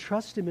caused me to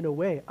trust him in a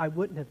way I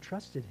wouldn't have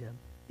trusted him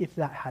if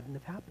that hadn't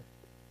have happened.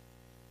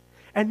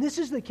 And this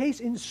is the case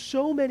in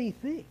so many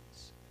things,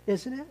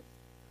 isn't it?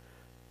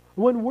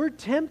 When we're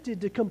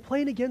tempted to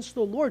complain against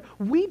the Lord,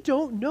 we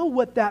don't know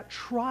what that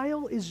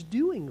trial is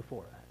doing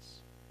for us.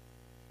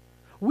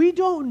 We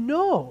don't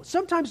know.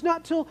 Sometimes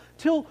not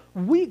till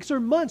weeks or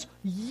months,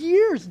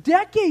 years,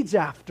 decades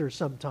after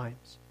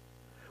sometimes.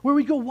 Where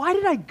we go, why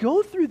did I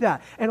go through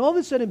that? And all of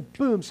a sudden,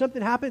 boom,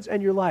 something happens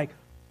and you're like,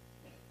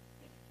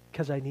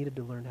 because I needed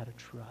to learn how to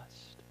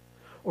trust.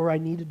 Or I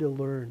needed to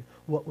learn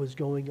what was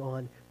going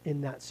on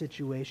in that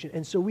situation.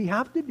 And so we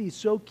have to be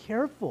so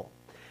careful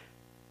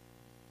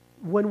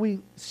when we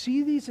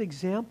see these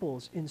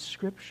examples in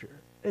Scripture,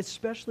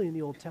 especially in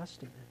the Old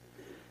Testament,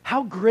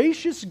 how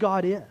gracious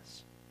God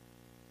is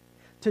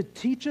to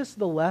teach us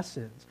the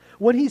lessons.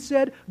 When he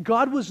said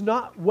God was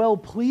not well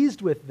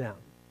pleased with them.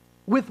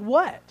 With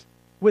what?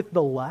 With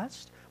the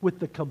lust? With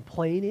the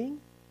complaining?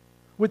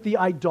 With the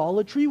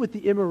idolatry? With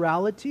the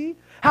immorality?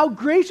 How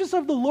gracious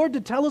of the Lord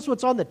to tell us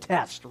what's on the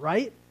test,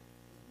 right?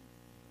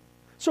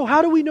 So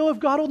how do we know if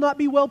God will not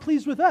be well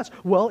pleased with us?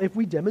 Well, if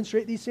we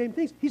demonstrate these same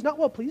things. He's not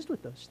well pleased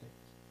with those things.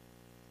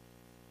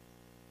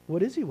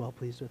 What is he well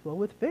pleased with? Well,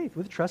 with faith,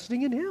 with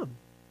trusting in him.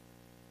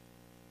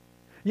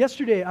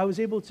 Yesterday, I was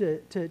able to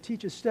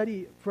teach a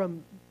study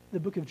from the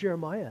book of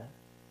Jeremiah.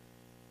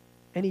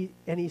 And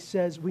he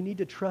says we need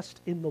to trust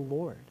in the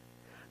Lord.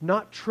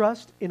 Not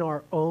trust in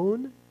our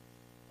own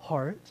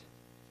heart,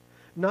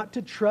 not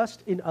to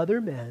trust in other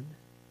men,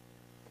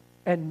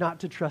 and not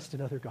to trust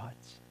in other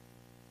gods.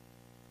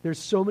 There's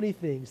so many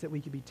things that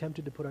we could be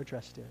tempted to put our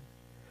trust in,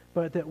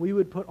 but that we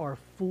would put our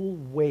full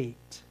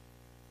weight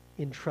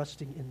in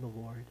trusting in the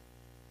Lord.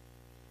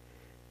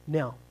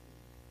 Now,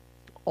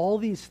 all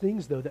these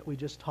things, though, that we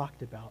just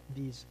talked about,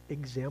 these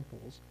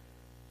examples,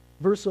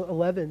 verse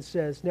 11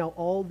 says, now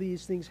all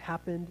these things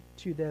happened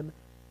to them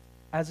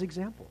as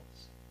examples.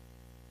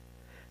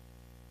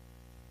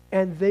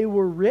 And they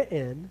were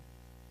written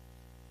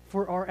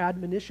for our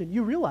admonition.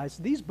 You realize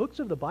these books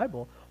of the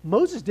Bible,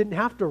 Moses didn't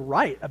have to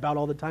write about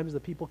all the times the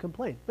people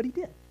complained, but he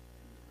did.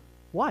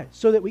 Why?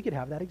 So that we could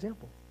have that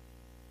example.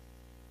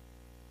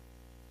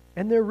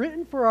 And they're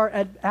written for our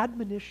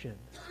admonition,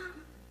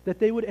 that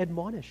they would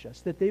admonish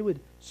us, that they would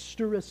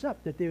stir us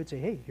up, that they would say,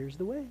 hey, here's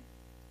the way.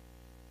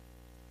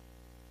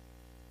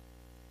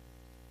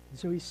 And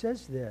so he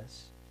says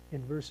this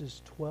in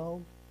verses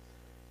 12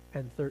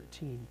 and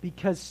 13,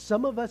 because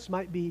some of us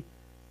might be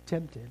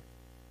tempted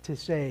to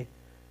say,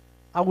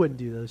 I wouldn't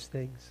do those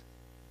things.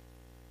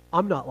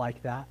 I'm not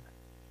like that.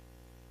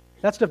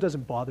 That stuff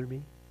doesn't bother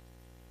me.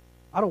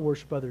 I don't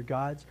worship other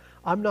gods.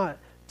 I'm not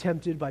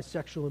tempted by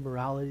sexual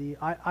immorality.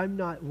 I'm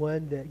not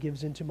one that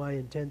gives into my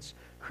intense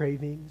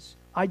cravings.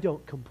 I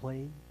don't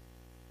complain.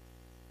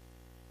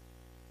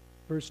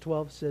 Verse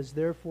 12 says,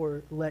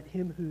 therefore, let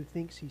him who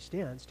thinks he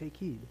stands take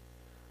heed,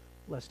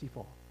 lest he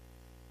fall.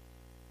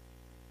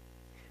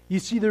 You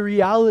see, the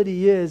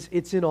reality is,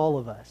 it's in all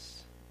of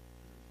us.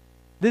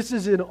 This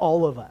is in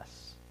all of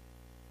us.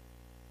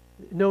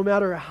 No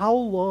matter how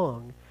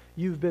long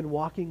you've been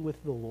walking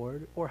with the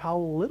Lord, or how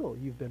little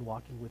you've been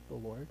walking with the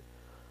Lord,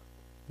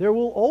 there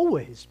will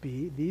always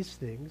be these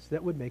things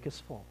that would make us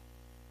fall.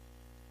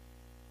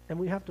 And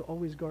we have to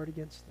always guard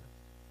against them.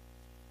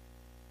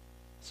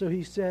 So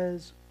he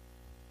says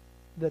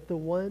that the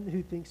one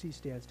who thinks he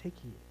stands, take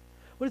heed.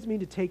 What does it mean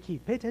to take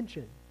heed? Pay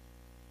attention.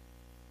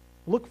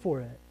 Look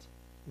for it,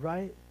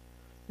 right?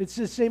 It's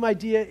the same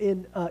idea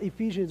in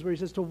Ephesians where he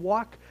says to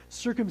walk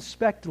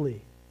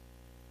circumspectly.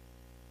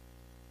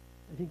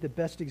 I think the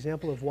best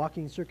example of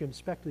walking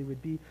circumspectly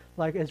would be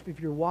like as if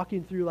you're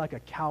walking through like a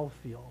cow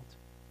field.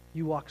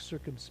 You walk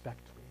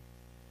circumspectly.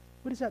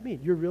 What does that mean?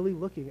 You're really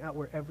looking at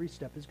where every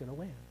step is going to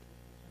land.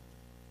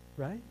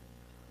 Right?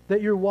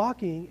 That you're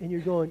walking and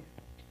you're going,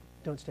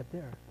 don't step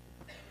there.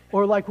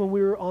 Or like when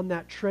we were on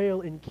that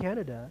trail in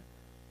Canada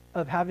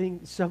of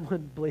having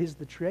someone blaze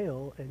the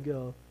trail and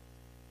go,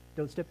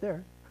 don't step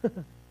there.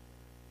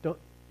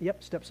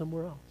 Step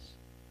somewhere else.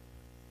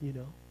 You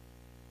know?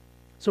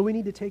 So we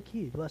need to take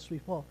heed lest we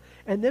fall.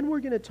 And then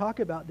we're going to talk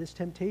about this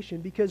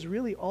temptation because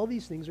really all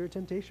these things are a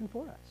temptation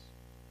for us.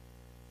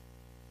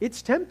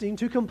 It's tempting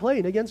to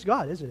complain against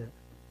God, isn't it?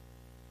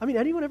 I mean,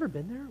 anyone ever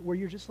been there where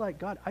you're just like,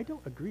 God, I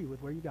don't agree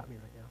with where you got me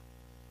right now?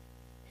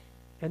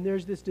 And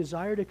there's this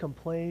desire to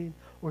complain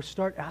or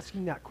start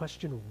asking that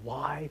question,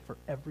 why, for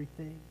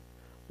everything?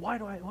 Why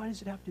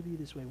does it have to be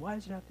this way? Why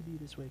does it have to be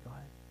this way, God?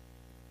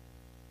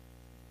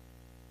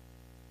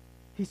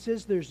 He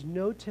says there's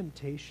no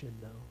temptation,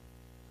 though,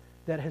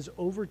 that has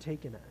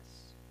overtaken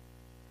us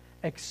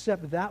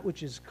except that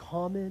which is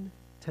common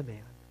to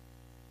man.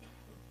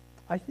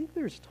 I think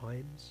there's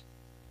times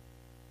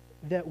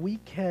that we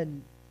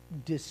can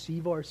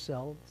deceive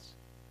ourselves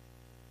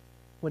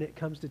when it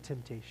comes to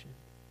temptation.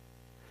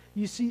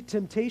 You see,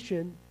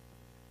 temptation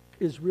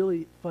is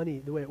really funny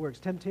the way it works.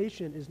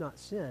 Temptation is not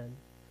sin,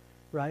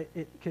 right?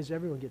 Because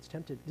everyone gets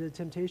tempted. The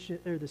temptation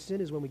or the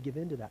sin is when we give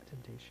in to that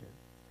temptation,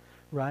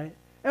 right?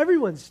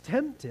 Everyone's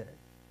tempted.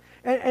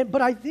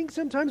 But I think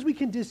sometimes we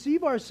can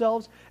deceive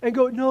ourselves and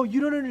go, no,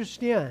 you don't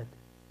understand.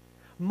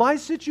 My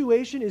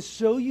situation is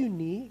so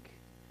unique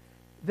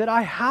that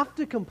I have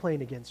to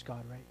complain against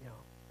God right now.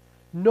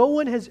 No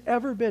one has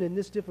ever been in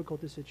this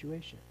difficult a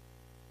situation.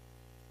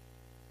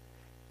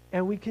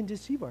 And we can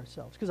deceive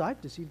ourselves, because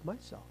I've deceived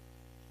myself.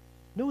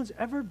 No one's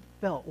ever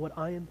felt what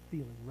I am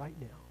feeling right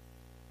now.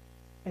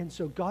 And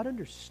so God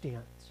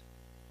understands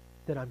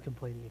that I'm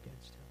complaining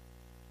against him.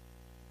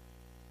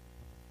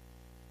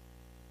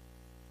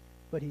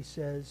 But he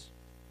says,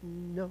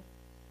 no,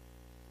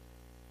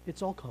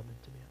 it's all common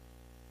to man.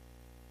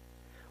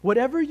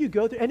 Whatever you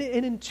go through, and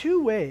in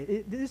two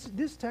ways,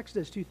 this text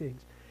does two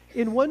things.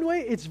 In one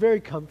way, it's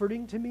very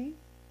comforting to me,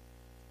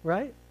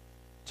 right?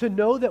 To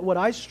know that what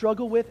I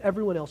struggle with,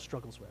 everyone else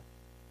struggles with.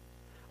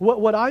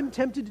 What I'm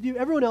tempted to do,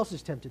 everyone else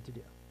is tempted to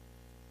do.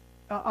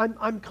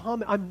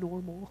 I'm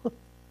normal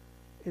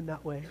in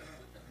that way.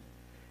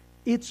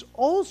 It's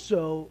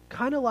also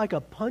kind of like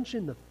a punch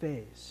in the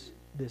face,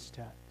 this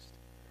text.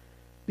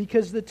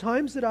 Because the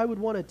times that I would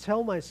want to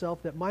tell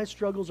myself that my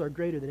struggles are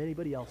greater than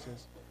anybody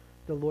else's,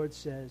 the Lord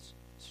says,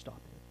 stop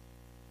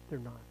it. They're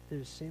not. They're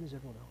the same as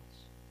everyone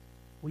else.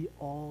 We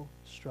all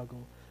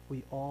struggle.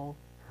 We all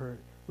hurt.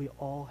 We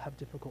all have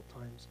difficult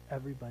times.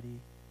 Everybody,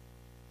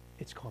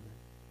 it's common.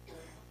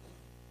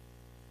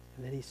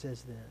 And then he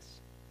says this,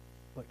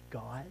 but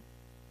God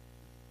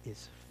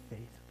is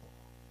faithful.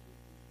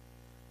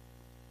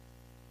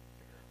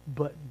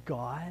 But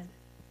God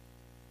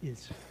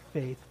is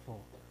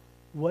faithful.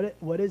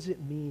 What does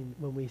it mean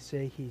when we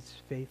say he's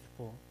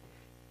faithful?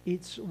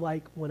 It's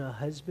like when a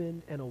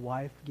husband and a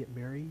wife get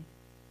married,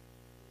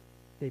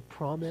 they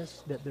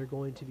promise that they're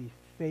going to be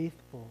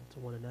faithful to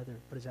one another.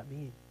 What does that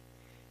mean?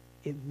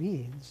 It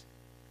means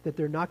that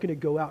they're not going to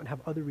go out and have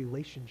other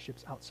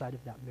relationships outside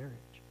of that marriage.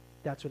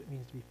 That's what it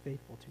means to be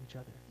faithful to each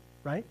other,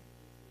 right?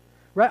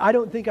 Right? I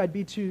don't think I'd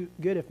be too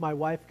good if my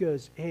wife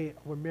goes, hey,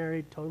 we're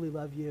married, totally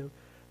love you,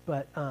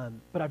 but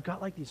I've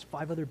got like these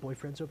 5 other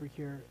boyfriends over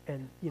here,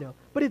 and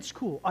but it's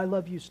cool. I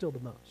love you still the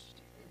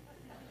most.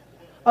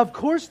 Of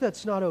course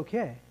that's not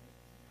okay.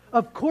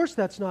 Of course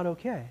that's not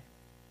okay.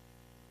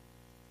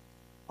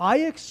 I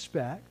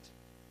expect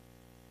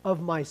of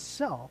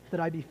myself that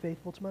I be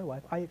faithful to my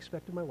wife. I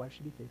expect of my wife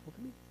she be faithful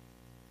to me.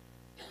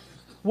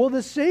 Well,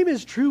 the same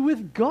is true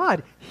with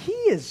God. He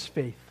is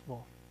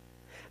faithful.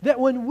 That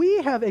when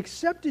we have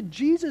accepted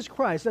Jesus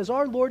Christ as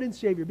our Lord and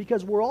Savior,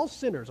 because we're all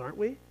sinners, aren't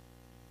we?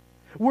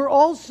 We're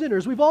all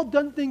sinners. We've all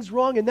done things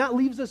wrong, and that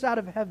leaves us out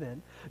of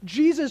heaven.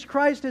 Jesus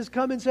Christ has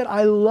come and said,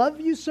 I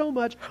love you so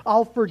much,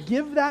 I'll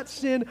forgive that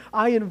sin.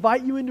 I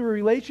invite you into a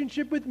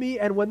relationship with me,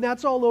 and when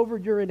that's all over,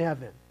 you're in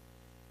heaven.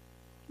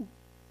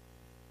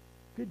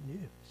 Good news.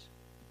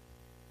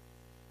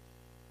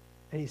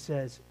 And he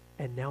says,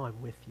 and now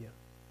I'm with you.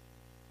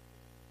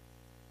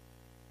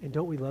 And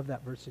don't we love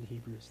that verse in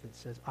Hebrews that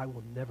says, I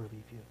will never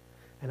leave you,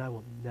 and I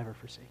will never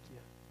forsake you.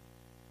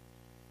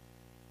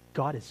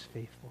 God is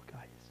faithful,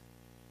 guys.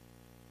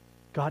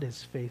 God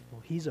is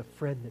faithful. He's a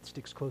friend that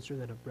sticks closer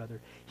than a brother.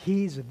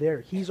 He's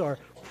there. He's our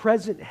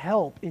present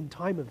help in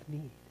time of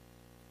need.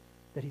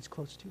 That he's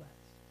close to us.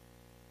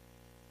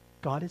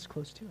 God is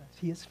close to us.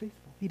 He is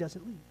faithful. He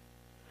doesn't leave.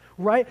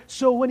 Right?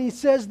 So when he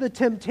says the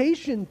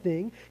temptation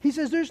thing, he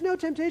says there's no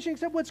temptation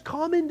except what's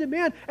common to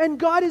man. And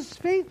God is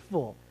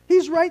faithful.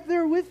 He's right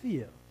there with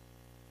you.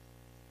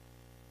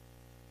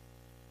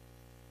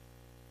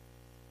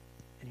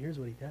 And here's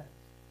what he does.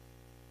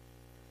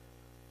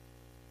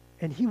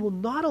 And he will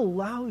not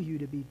allow you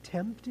to be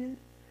tempted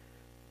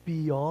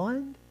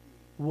beyond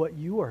what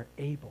you are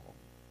able.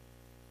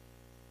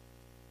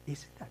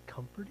 Isn't that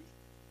comforting?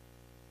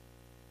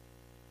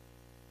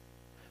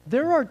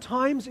 There are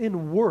times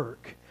in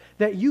work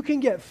that you can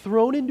get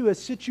thrown into a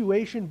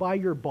situation by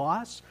your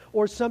boss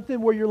or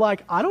something where you're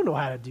like, I don't know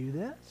how to do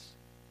this.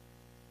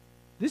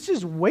 This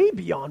is way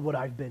beyond what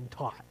I've been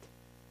taught.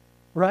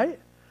 Right?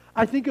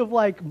 I think of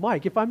like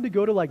Mike. If I'm to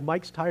go to like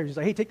Mike's tires, he's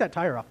like, hey, take that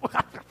tire off.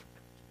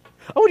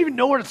 I wouldn't even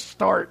know where to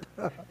start.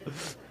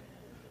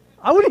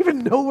 I wouldn't even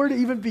know where to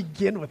even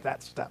begin with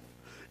that stuff.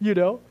 You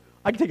know?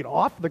 I can take it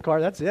off the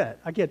car, that's it.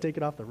 I can't take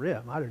it off the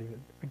rim. I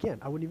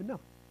wouldn't even know.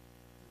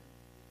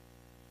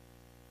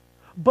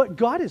 But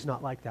God is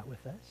not like that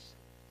with us.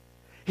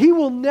 He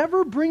will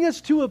never bring us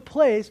to a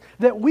place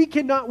that we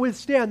cannot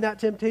withstand that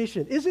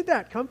temptation. Isn't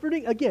that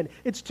comforting? Again,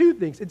 it's two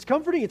things. It's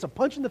comforting, it's a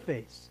punch in the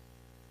face.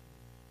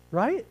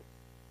 Right?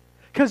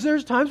 Because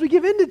there's times we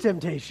give in to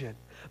temptation.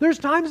 There's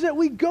times that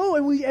we go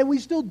and we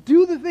still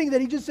do the thing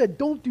that he just said,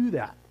 don't do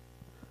that.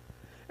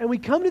 And we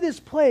come to this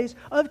place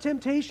of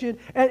temptation,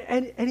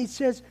 and he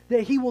says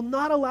that he will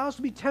not allow us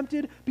to be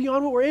tempted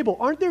beyond what we're able.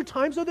 Aren't there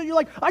times, though, that you're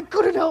like, I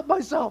couldn't help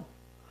myself.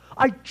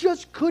 I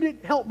just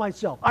couldn't help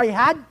myself. I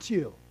had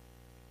to.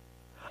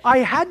 I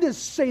had to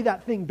say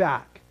that thing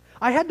back.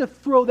 I had to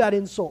throw that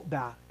insult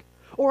back.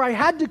 Or I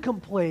had to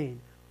complain.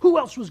 Who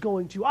else was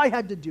going to? I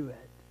had to do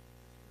it.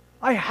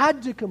 I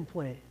had to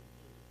complain.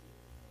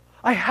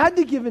 I had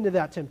to give into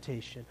that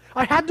temptation.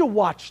 I had to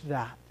watch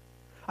that.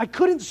 I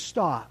couldn't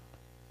stop.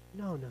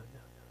 No.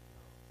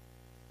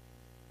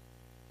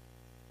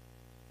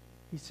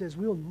 He says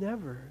we'll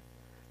never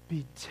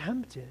be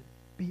tempted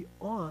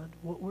beyond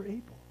what we're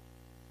able.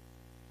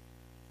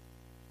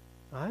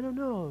 I don't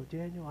know,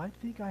 Daniel. I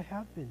think I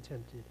have been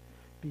tempted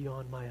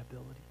beyond my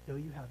ability. No,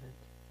 you haven't.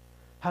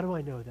 How do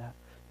I know that?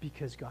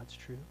 Because God's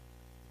true.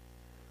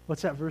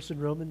 What's that verse in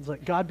Romans?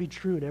 Like, God be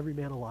true and every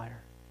man a liar.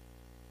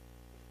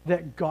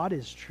 That God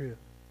is true.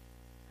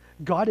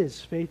 God is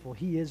faithful.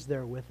 He is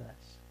there with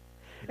us.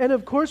 And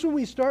of course, when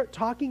we start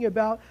talking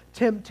about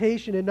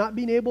temptation and not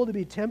being able to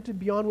be tempted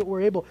beyond what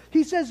we're able,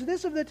 he says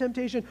this of the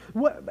temptation,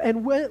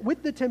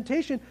 with the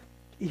temptation,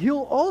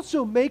 he'll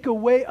also make a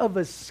way of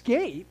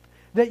escape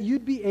that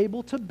you'd be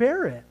able to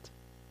bear it.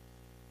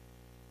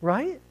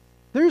 Right?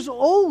 There's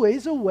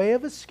always a way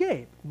of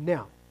escape.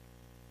 Now,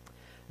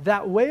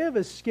 that way of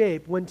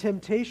escape, when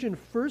temptation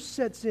first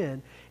sets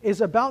in, is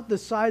about the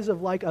size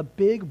of like a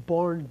big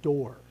barn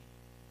door,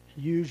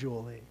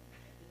 usually.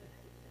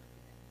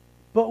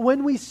 But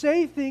when we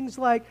say things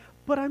like,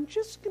 but I'm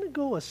just going to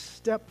go a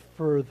step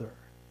further.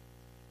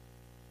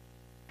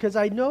 Because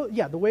I know,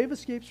 the way of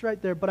escape's right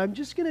there, but I'm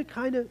just going to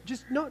kind of,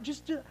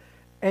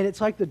 and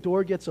it's like the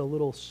door gets a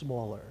little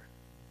smaller.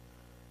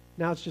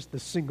 Now it's just the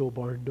single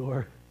barn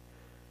door.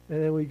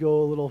 And then we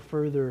go a little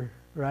further,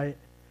 right?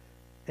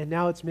 And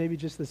now it's maybe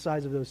just the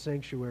size of those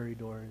sanctuary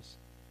doors.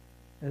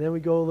 And then we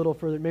go a little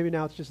further. Maybe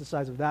now it's just the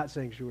size of that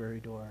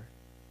sanctuary door.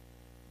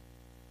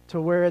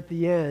 To where at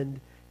the end,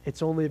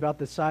 it's only about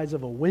the size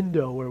of a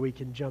window where we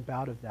can jump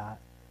out of that.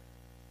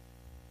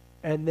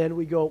 And then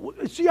we go,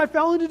 see, I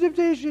fell into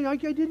temptation. I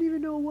didn't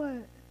even know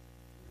what.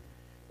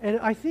 And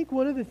I think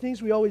one of the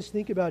things we always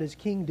think about is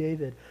King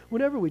David.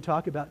 Whenever we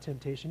talk about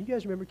temptation, you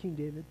guys remember King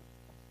David?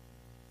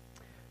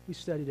 We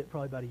studied it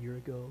probably about a year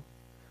ago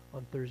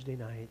on Thursday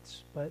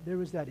nights. But there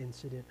was that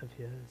incident of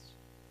his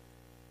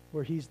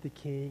where he's the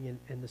king,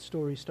 and the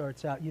story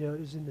starts out, it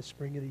was in the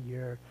spring of the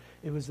year.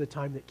 It was the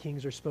time that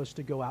kings are supposed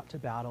to go out to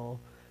battle,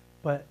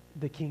 but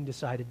the king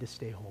decided to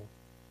stay home.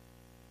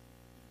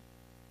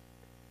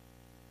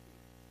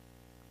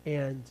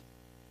 And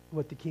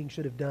what the king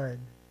should have done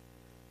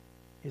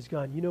is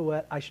gone, you know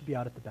what? I should be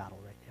out at the battle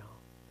right now.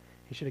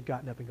 He should have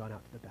gotten up and gone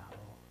out to the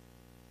battle.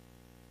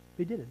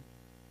 But he didn't.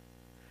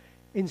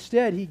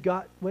 Instead, he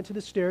went to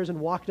the stairs and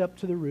walked up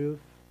to the roof.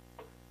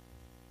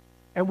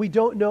 And we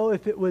don't know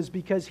if it was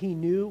because he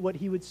knew what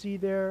he would see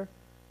there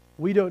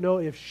We don't know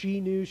if she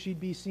knew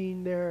she'd be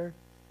seen there.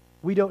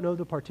 We don't know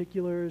the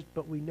particulars,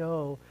 but we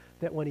know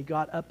that when he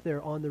got up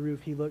there on the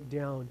roof, he looked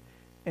down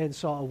and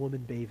saw a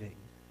woman bathing.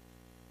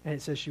 And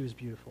it says she was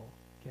beautiful.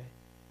 Okay.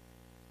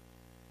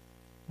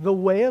 The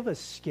way of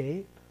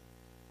escape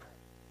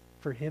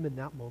for him in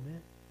that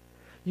moment,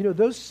 you know,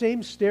 those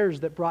same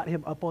stairs that brought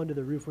him up onto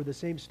the roof were the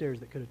same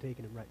stairs that could have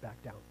taken him right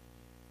back down.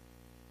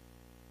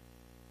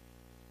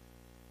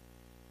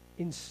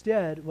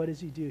 Instead, what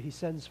does he do? He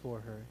sends for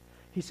her.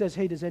 He says,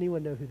 hey, does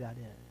anyone know who that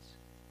is?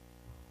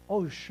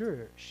 Oh,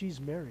 sure,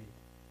 she's married.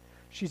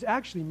 She's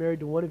actually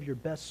married to one of your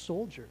best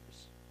soldiers.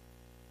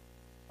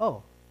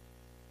 Oh.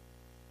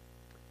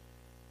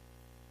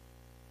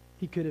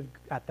 He could have,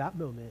 at that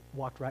moment,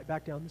 walked right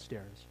back down the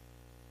stairs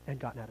and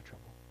gotten out of trouble.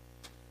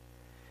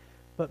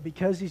 But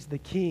because he's the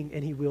king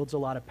and he wields a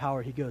lot of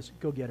power, he goes,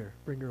 go get her.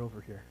 Bring her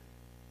over here.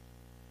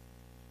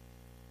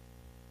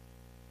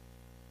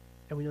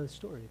 And we know the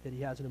story, that he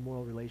has an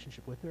immoral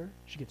relationship with her.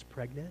 She gets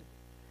pregnant.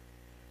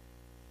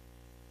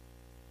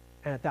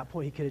 And at that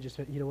point, he could have just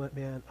said, you know what,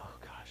 man? Oh,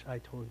 gosh, I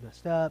totally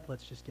messed up.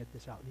 Let's just get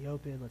this out in the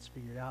open. Let's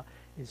figure it out.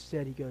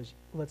 Instead, he goes,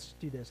 let's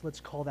do this.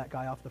 Let's call that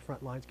guy off the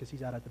front lines because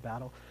he's out at the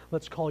battle.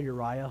 Let's call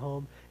Uriah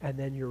home, and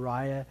then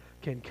Uriah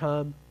can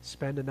come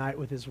spend a night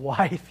with his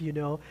wife, you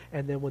know,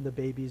 and then when the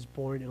baby's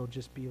born, it'll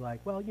just be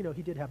like, well, you know,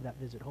 he did have that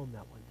visit home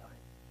that one time.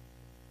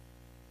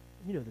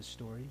 You know the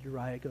story.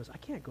 Uriah goes, I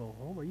can't go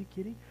home. Are you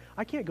kidding?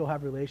 I can't go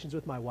have relations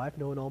with my wife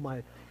knowing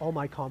all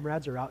my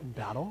comrades are out in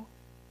battle.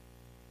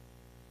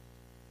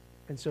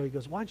 And so he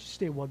goes, why don't you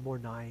stay one more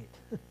night?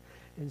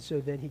 And so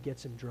then he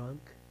gets him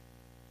drunk.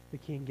 The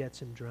king gets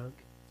him drunk,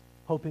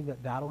 hoping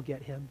that that'll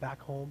get him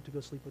back home to go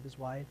sleep with his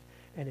wife.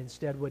 And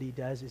instead what he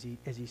does is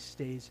he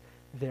stays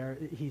there.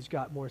 He's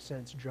got more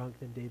sense drunk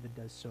than David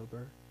does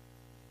sober.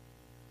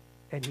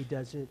 And he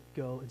doesn't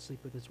go and sleep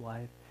with his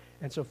wife.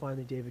 And so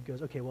finally David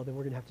goes, okay, well then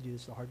we're going to have to do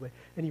this the hard way.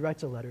 And he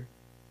writes a letter.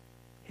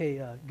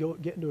 Hey, go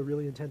get into a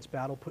really intense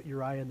battle, put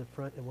Uriah in the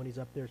front, and when he's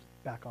up there,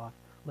 back off,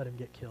 let him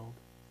get killed.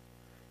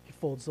 He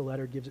folds the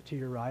letter, gives it to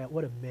Uriah.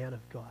 What a man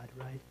of God,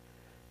 right?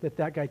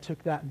 That guy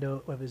took that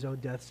note of his own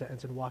death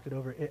sentence and walked it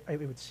over. It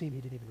would seem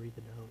he didn't even read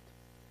the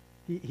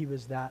note. He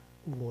was that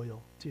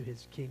loyal to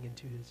his king and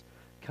to his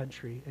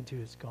country and to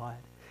his God.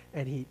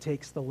 And he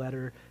takes the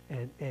letter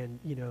and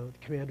you know, the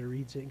commander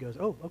reads it and goes,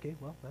 oh, okay,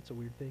 well, that's a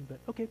weird thing, but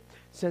okay.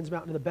 Sends him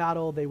out into the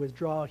battle. They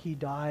withdraw. He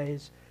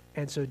dies.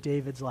 And so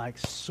David's like,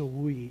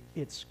 sweet,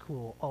 it's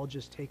cool. I'll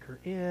just take her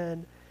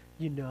in.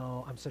 You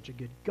know, I'm such a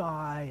good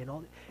guy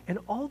and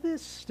all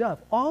this stuff.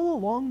 All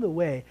along the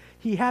way,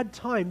 he had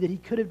time that he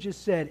could have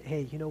just said,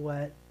 hey, you know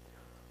what?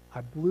 I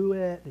blew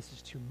it. This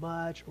is too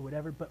much or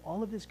whatever. But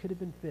all of this could have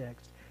been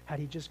fixed had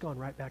he just gone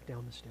right back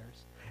down the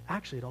stairs.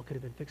 Actually, it all could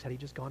have been fixed had he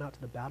just gone out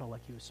to the battle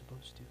like he was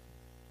supposed to.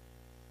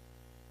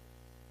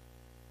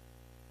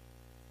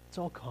 It's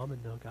all common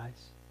though,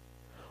 guys.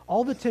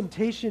 All the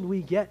temptation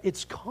we get,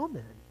 it's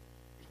common.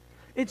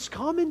 It's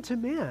common to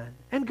man.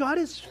 And God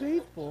is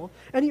faithful,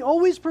 and he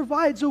always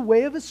provides a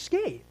way of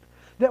escape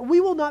that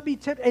we will not be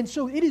tempted. And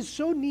so it is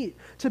so neat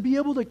to be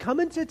able to come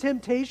into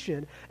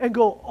temptation and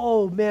go,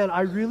 oh man,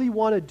 I really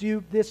want to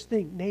do this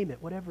thing. Name it,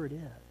 whatever it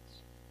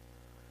is.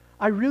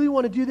 I really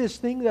want to do this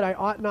thing that I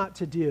ought not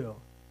to do.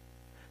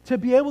 To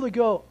be able to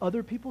go,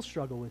 other people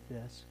struggle with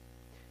this,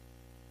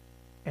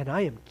 and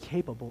I am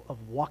capable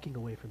of walking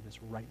away from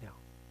this right now.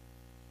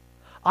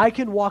 I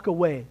can walk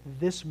away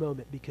this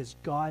moment because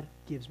God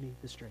gives me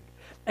the strength.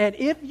 And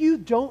if you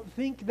don't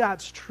think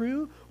that's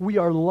true, we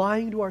are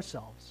lying to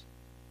ourselves.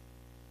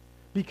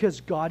 Because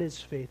God is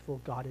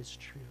faithful, God is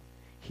true.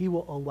 He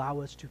will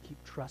allow us to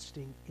keep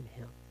trusting in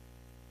him.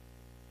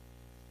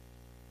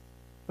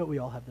 But we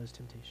all have those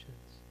temptations.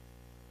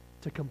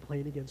 To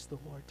complain against the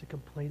Lord, to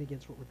complain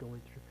against what we're going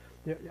through.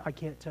 I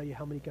can't tell you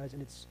how many guys,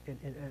 and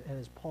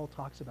as Paul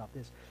talks about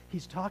this,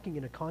 he's talking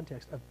in a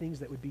context of things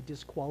that would be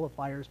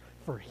disqualifiers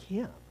for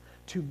him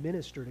to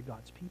minister to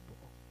God's people.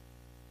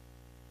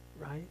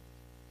 Right?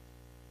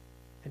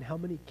 And how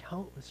many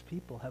countless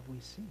people have we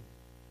seen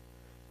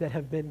that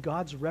have been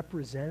God's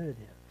representatives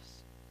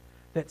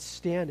that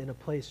stand in a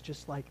place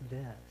just like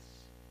this,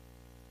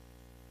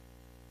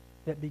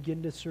 that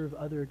begin to serve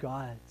other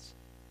gods,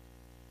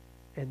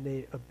 and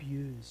they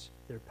abuse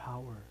their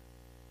power,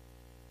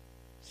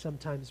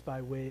 sometimes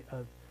by way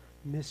of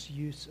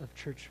misuse of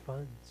church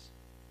funds.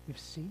 We've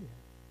seen it.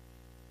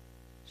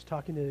 I was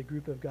talking to a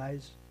group of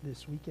guys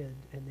this weekend,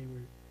 and they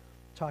were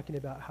talking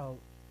about how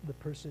the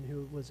person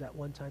who was at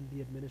one time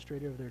the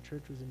administrator of their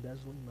church was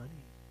embezzling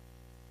money.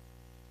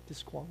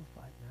 Disqualified,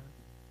 man.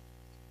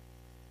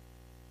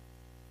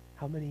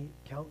 How many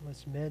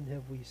countless men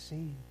have we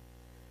seen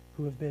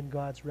who have been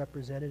God's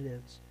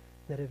representatives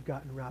that have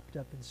gotten wrapped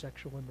up in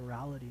sexual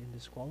immorality and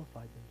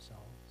disqualified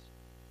themselves?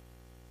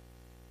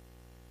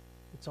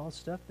 It's all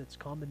stuff that's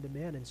common to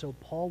man. And so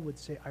Paul would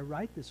say, I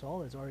write this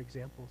all as our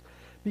examples.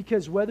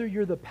 Because whether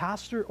you're the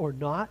pastor or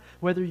not,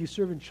 whether you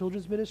serve in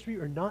children's ministry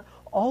or not,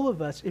 all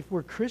of us, if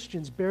we're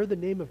Christians, bear the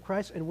name of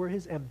Christ and we're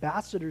his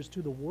ambassadors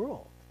to the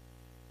world.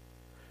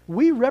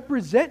 We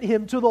represent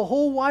him to the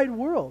whole wide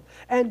world.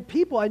 And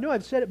people, I know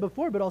I've said it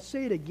before, but I'll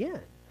say it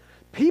again.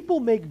 People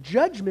make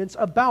judgments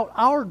about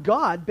our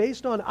God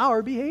based on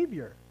our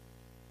behavior,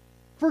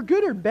 for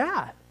good or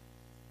bad.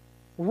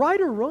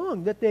 Right or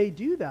wrong that they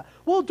do that.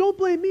 Well, don't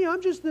blame me.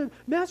 I'm just the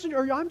messenger.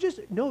 Or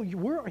no,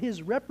 we're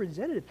his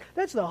representative.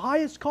 That's the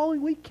highest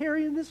calling we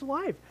carry in this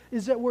life,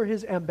 is that we're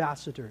his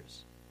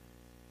ambassadors.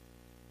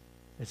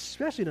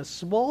 Especially in a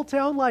small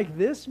town like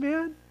this,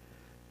 man.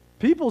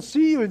 People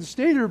see you in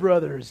Stater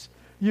Brothers,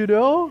 you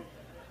know?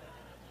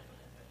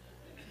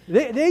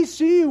 They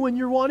see you when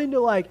you're wanting to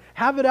like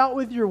have it out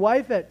with your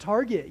wife at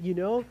Target, you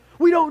know?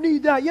 We don't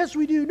need that. Yes,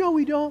 we do. No,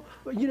 we don't.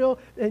 You know,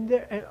 and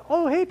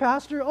oh, hey,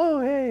 Pastor. Oh,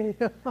 hey.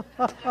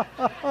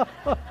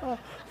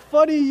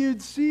 Funny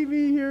you'd see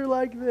me here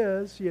like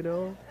this, you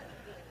know.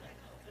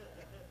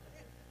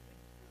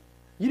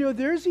 You know,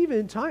 there's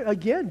even time,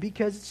 again,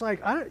 because it's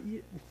like,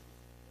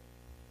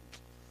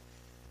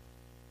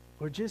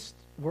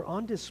 we're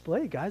on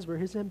display, guys. We're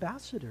his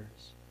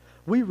ambassadors.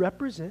 We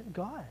represent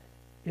God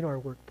in our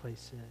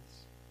workplaces.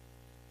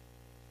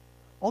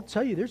 I'll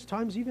tell you, there's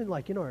times even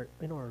like in our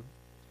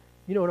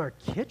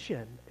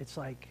kitchen, it's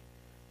like,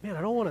 man,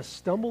 I don't want to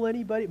stumble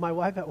anybody. My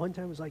wife at one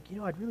time was like,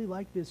 I'd really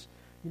like this,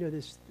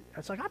 this.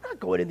 It's like, I'm not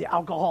going in the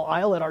alcohol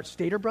aisle at our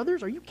Stater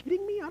Brothers. Are you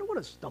kidding me? I don't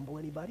want to stumble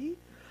anybody.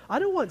 I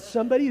don't want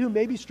somebody who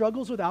maybe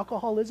struggles with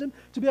alcoholism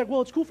to be like,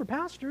 well, it's cool for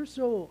pastors,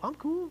 so I'm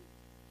cool.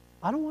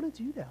 I don't want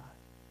to do that.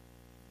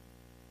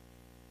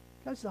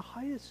 Guys, the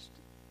highest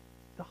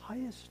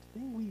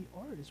thing we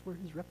are is we're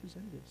his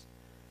representatives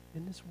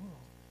in this world.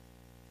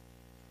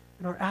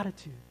 In our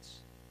attitudes,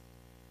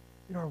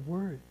 in our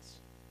words,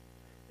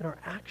 in our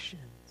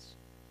actions,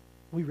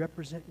 we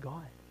represent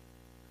God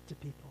to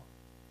people.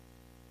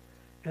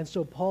 And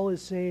so Paul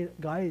is saying,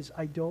 guys,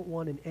 I don't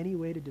want in any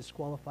way to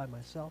disqualify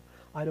myself.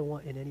 I don't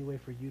want in any way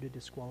for you to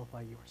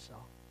disqualify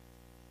yourself.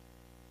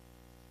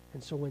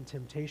 And so when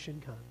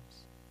temptation comes,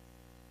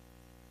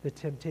 the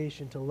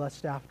temptation to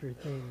lust after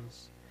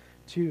things,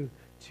 to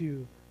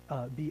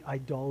be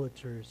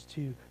idolaters,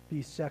 to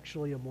be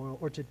sexually immoral,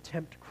 or to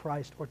tempt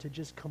Christ, or to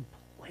just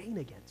complain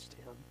against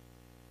him,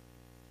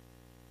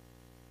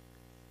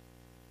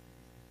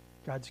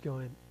 God's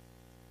going,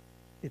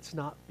 it's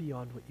not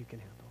beyond what you can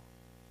handle.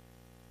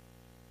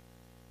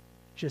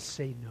 Just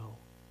say no.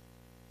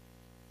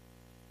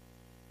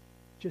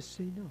 Just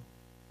say no.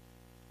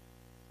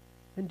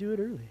 And do it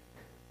early.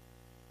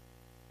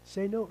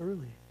 Say no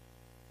early.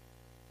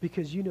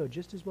 Because you know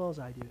just as well as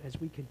I do, as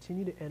we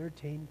continue to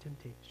entertain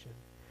temptation,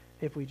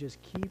 if we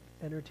just keep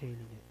entertaining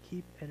it,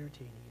 keep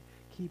entertaining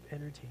it, keep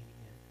entertaining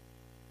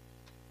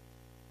it.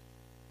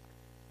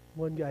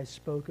 One guy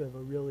spoke of a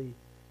really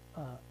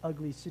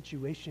ugly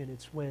situation.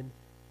 It's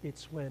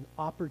when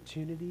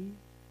opportunity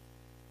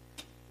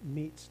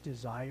meets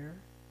desire.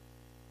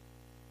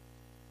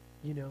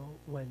 You know,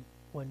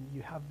 when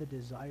you have the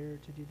desire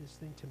to do this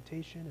thing,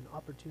 temptation and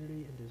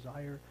opportunity and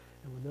desire,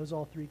 and when those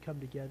all three come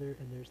together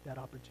and there's that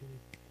opportunity,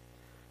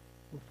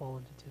 we'll fall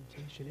into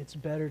temptation. It's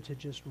better to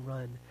just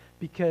run,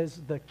 because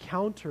the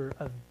counter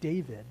of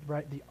David,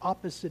 right, the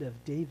opposite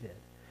of David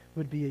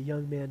would be a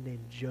young man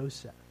named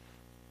Joseph.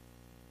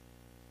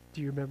 Do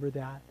you remember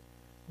that?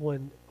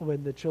 When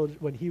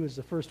he was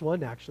the first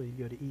one actually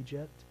to go to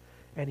Egypt,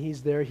 and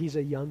he's there, he's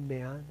a young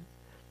man,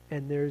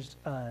 and there's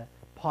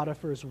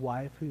Potiphar's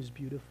wife who's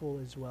beautiful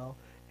as well,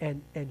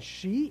 and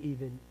she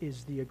even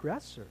is the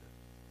aggressor.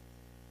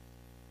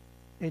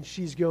 And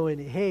she's going,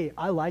 hey,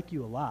 I like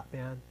you a lot,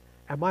 man,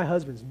 and my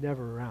husband's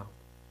never around.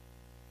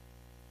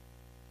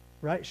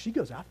 Right? She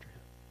goes after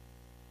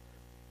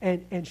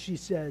him. And she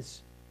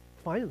says,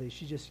 finally,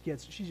 she just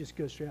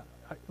goes straight out,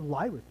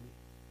 lie with me.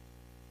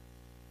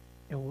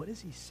 And what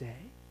does he say?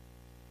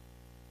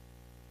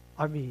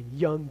 I mean,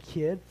 young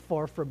kid,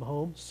 far from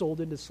home, sold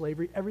into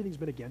slavery. Everything's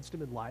been against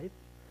him in life,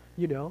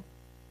 you know.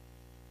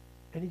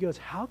 And he goes,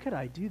 how could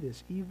I do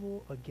this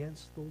evil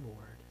against the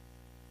Lord?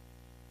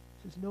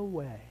 He says, no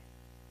way.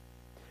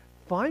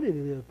 Finally,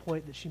 to the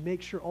point that she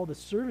makes sure all the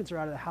servants are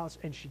out of the house,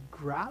 and she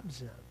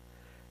grabs him.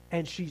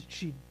 And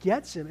she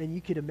gets him, and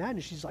you can imagine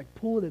she's like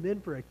pulling him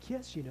in for a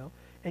kiss, you know.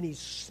 And he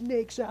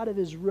snakes out of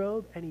his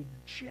robe, and he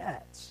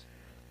jets.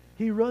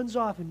 He runs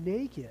off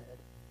naked.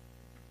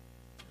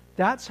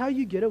 That's how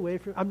you get away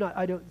from,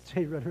 I don't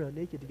say run around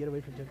naked to get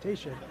away from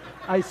temptation.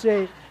 I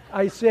say,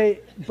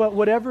 but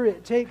whatever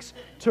it takes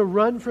to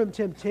run from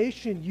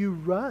temptation, you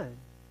run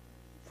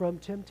from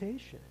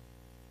temptation.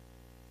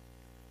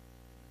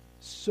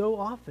 So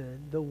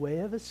often, the way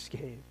of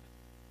escape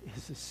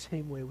is the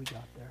same way we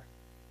got there.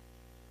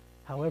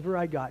 However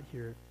I got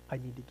here, I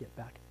need to get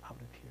back out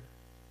of here.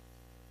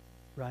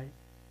 Right?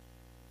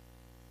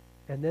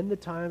 And then the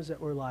times that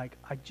we're like,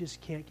 I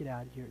just can't get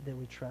out of here, then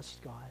we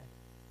trust God.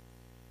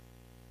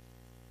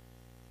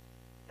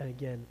 And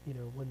again, you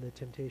know, when the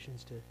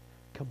temptation's to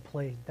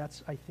complain,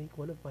 that's, I think,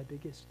 one of my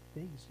biggest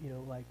things. You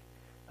know, like,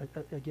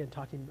 again,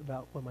 talking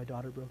about when my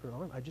daughter broke her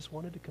arm, I just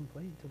wanted to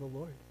complain to the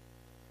Lord.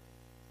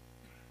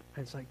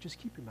 And it's like, just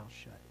keep your mouth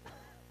shut.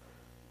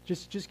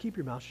 just keep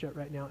your mouth shut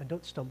right now, and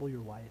don't stumble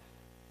your wife.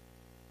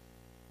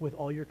 with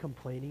all your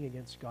complaining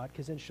against God,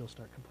 because then she'll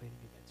start complaining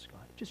against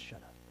God. Just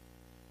shut up.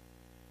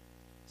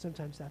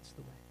 Sometimes that's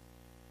the way.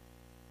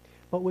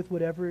 But with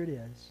whatever it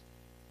is,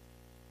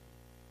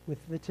 with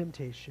the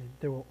temptation,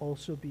 there will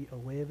also be a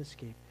way of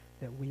escape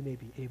that we may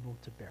be able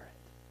to bear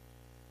it.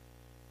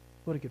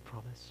 What a good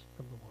promise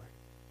from the Lord.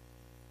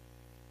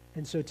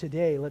 And so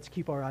today, let's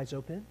keep our eyes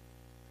open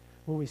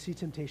when we see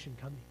temptation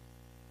coming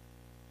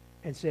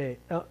and say,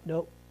 oh,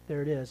 no,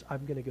 there it is.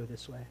 I'm going to go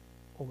this way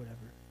or whatever,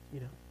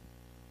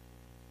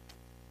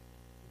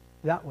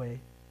 That way,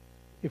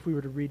 if we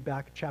were to read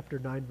back chapter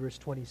 9, verse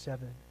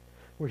 27,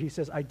 where he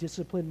says, I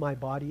discipline my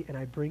body and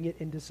I bring it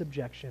into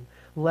subjection,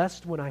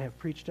 lest when I have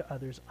preached to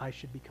others, I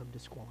should become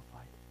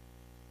disqualified.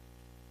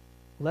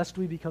 Lest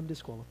we become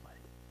disqualified.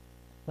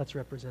 Let's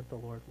represent the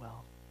Lord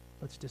well.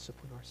 Let's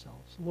discipline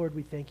ourselves. Lord,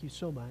 we thank you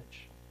so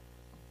much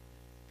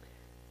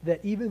that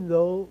even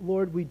though,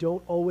 Lord, we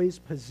don't always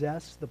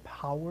possess the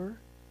power,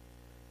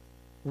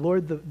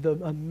 Lord, the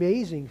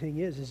amazing thing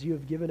is you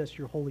have given us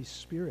your Holy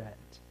Spirit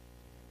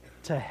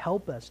to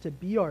help us, to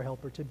be our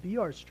helper, to be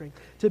our strength,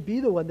 to be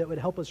the one that would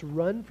help us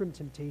run from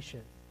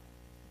temptation.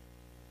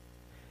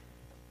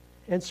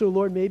 And so,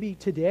 Lord, maybe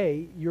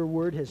today your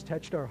word has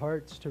touched our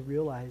hearts to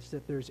realize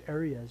that there's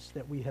areas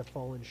that we have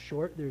fallen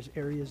short. There's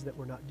areas that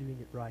we're not doing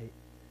it right.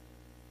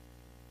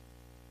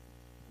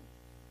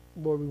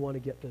 Lord, we want to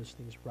get those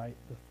things right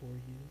before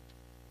you.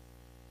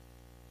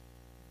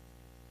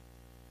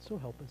 So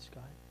help us,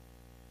 God.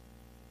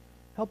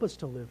 Help us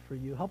to live for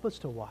you. Help us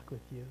to walk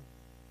with you.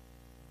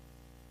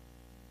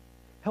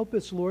 Help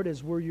us, Lord,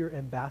 as we're your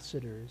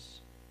ambassadors.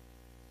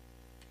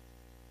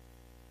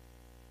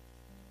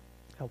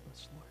 Help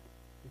us, Lord,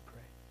 we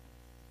pray.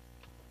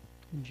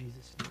 In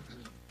Jesus'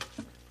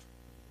 name.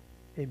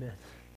 Amen.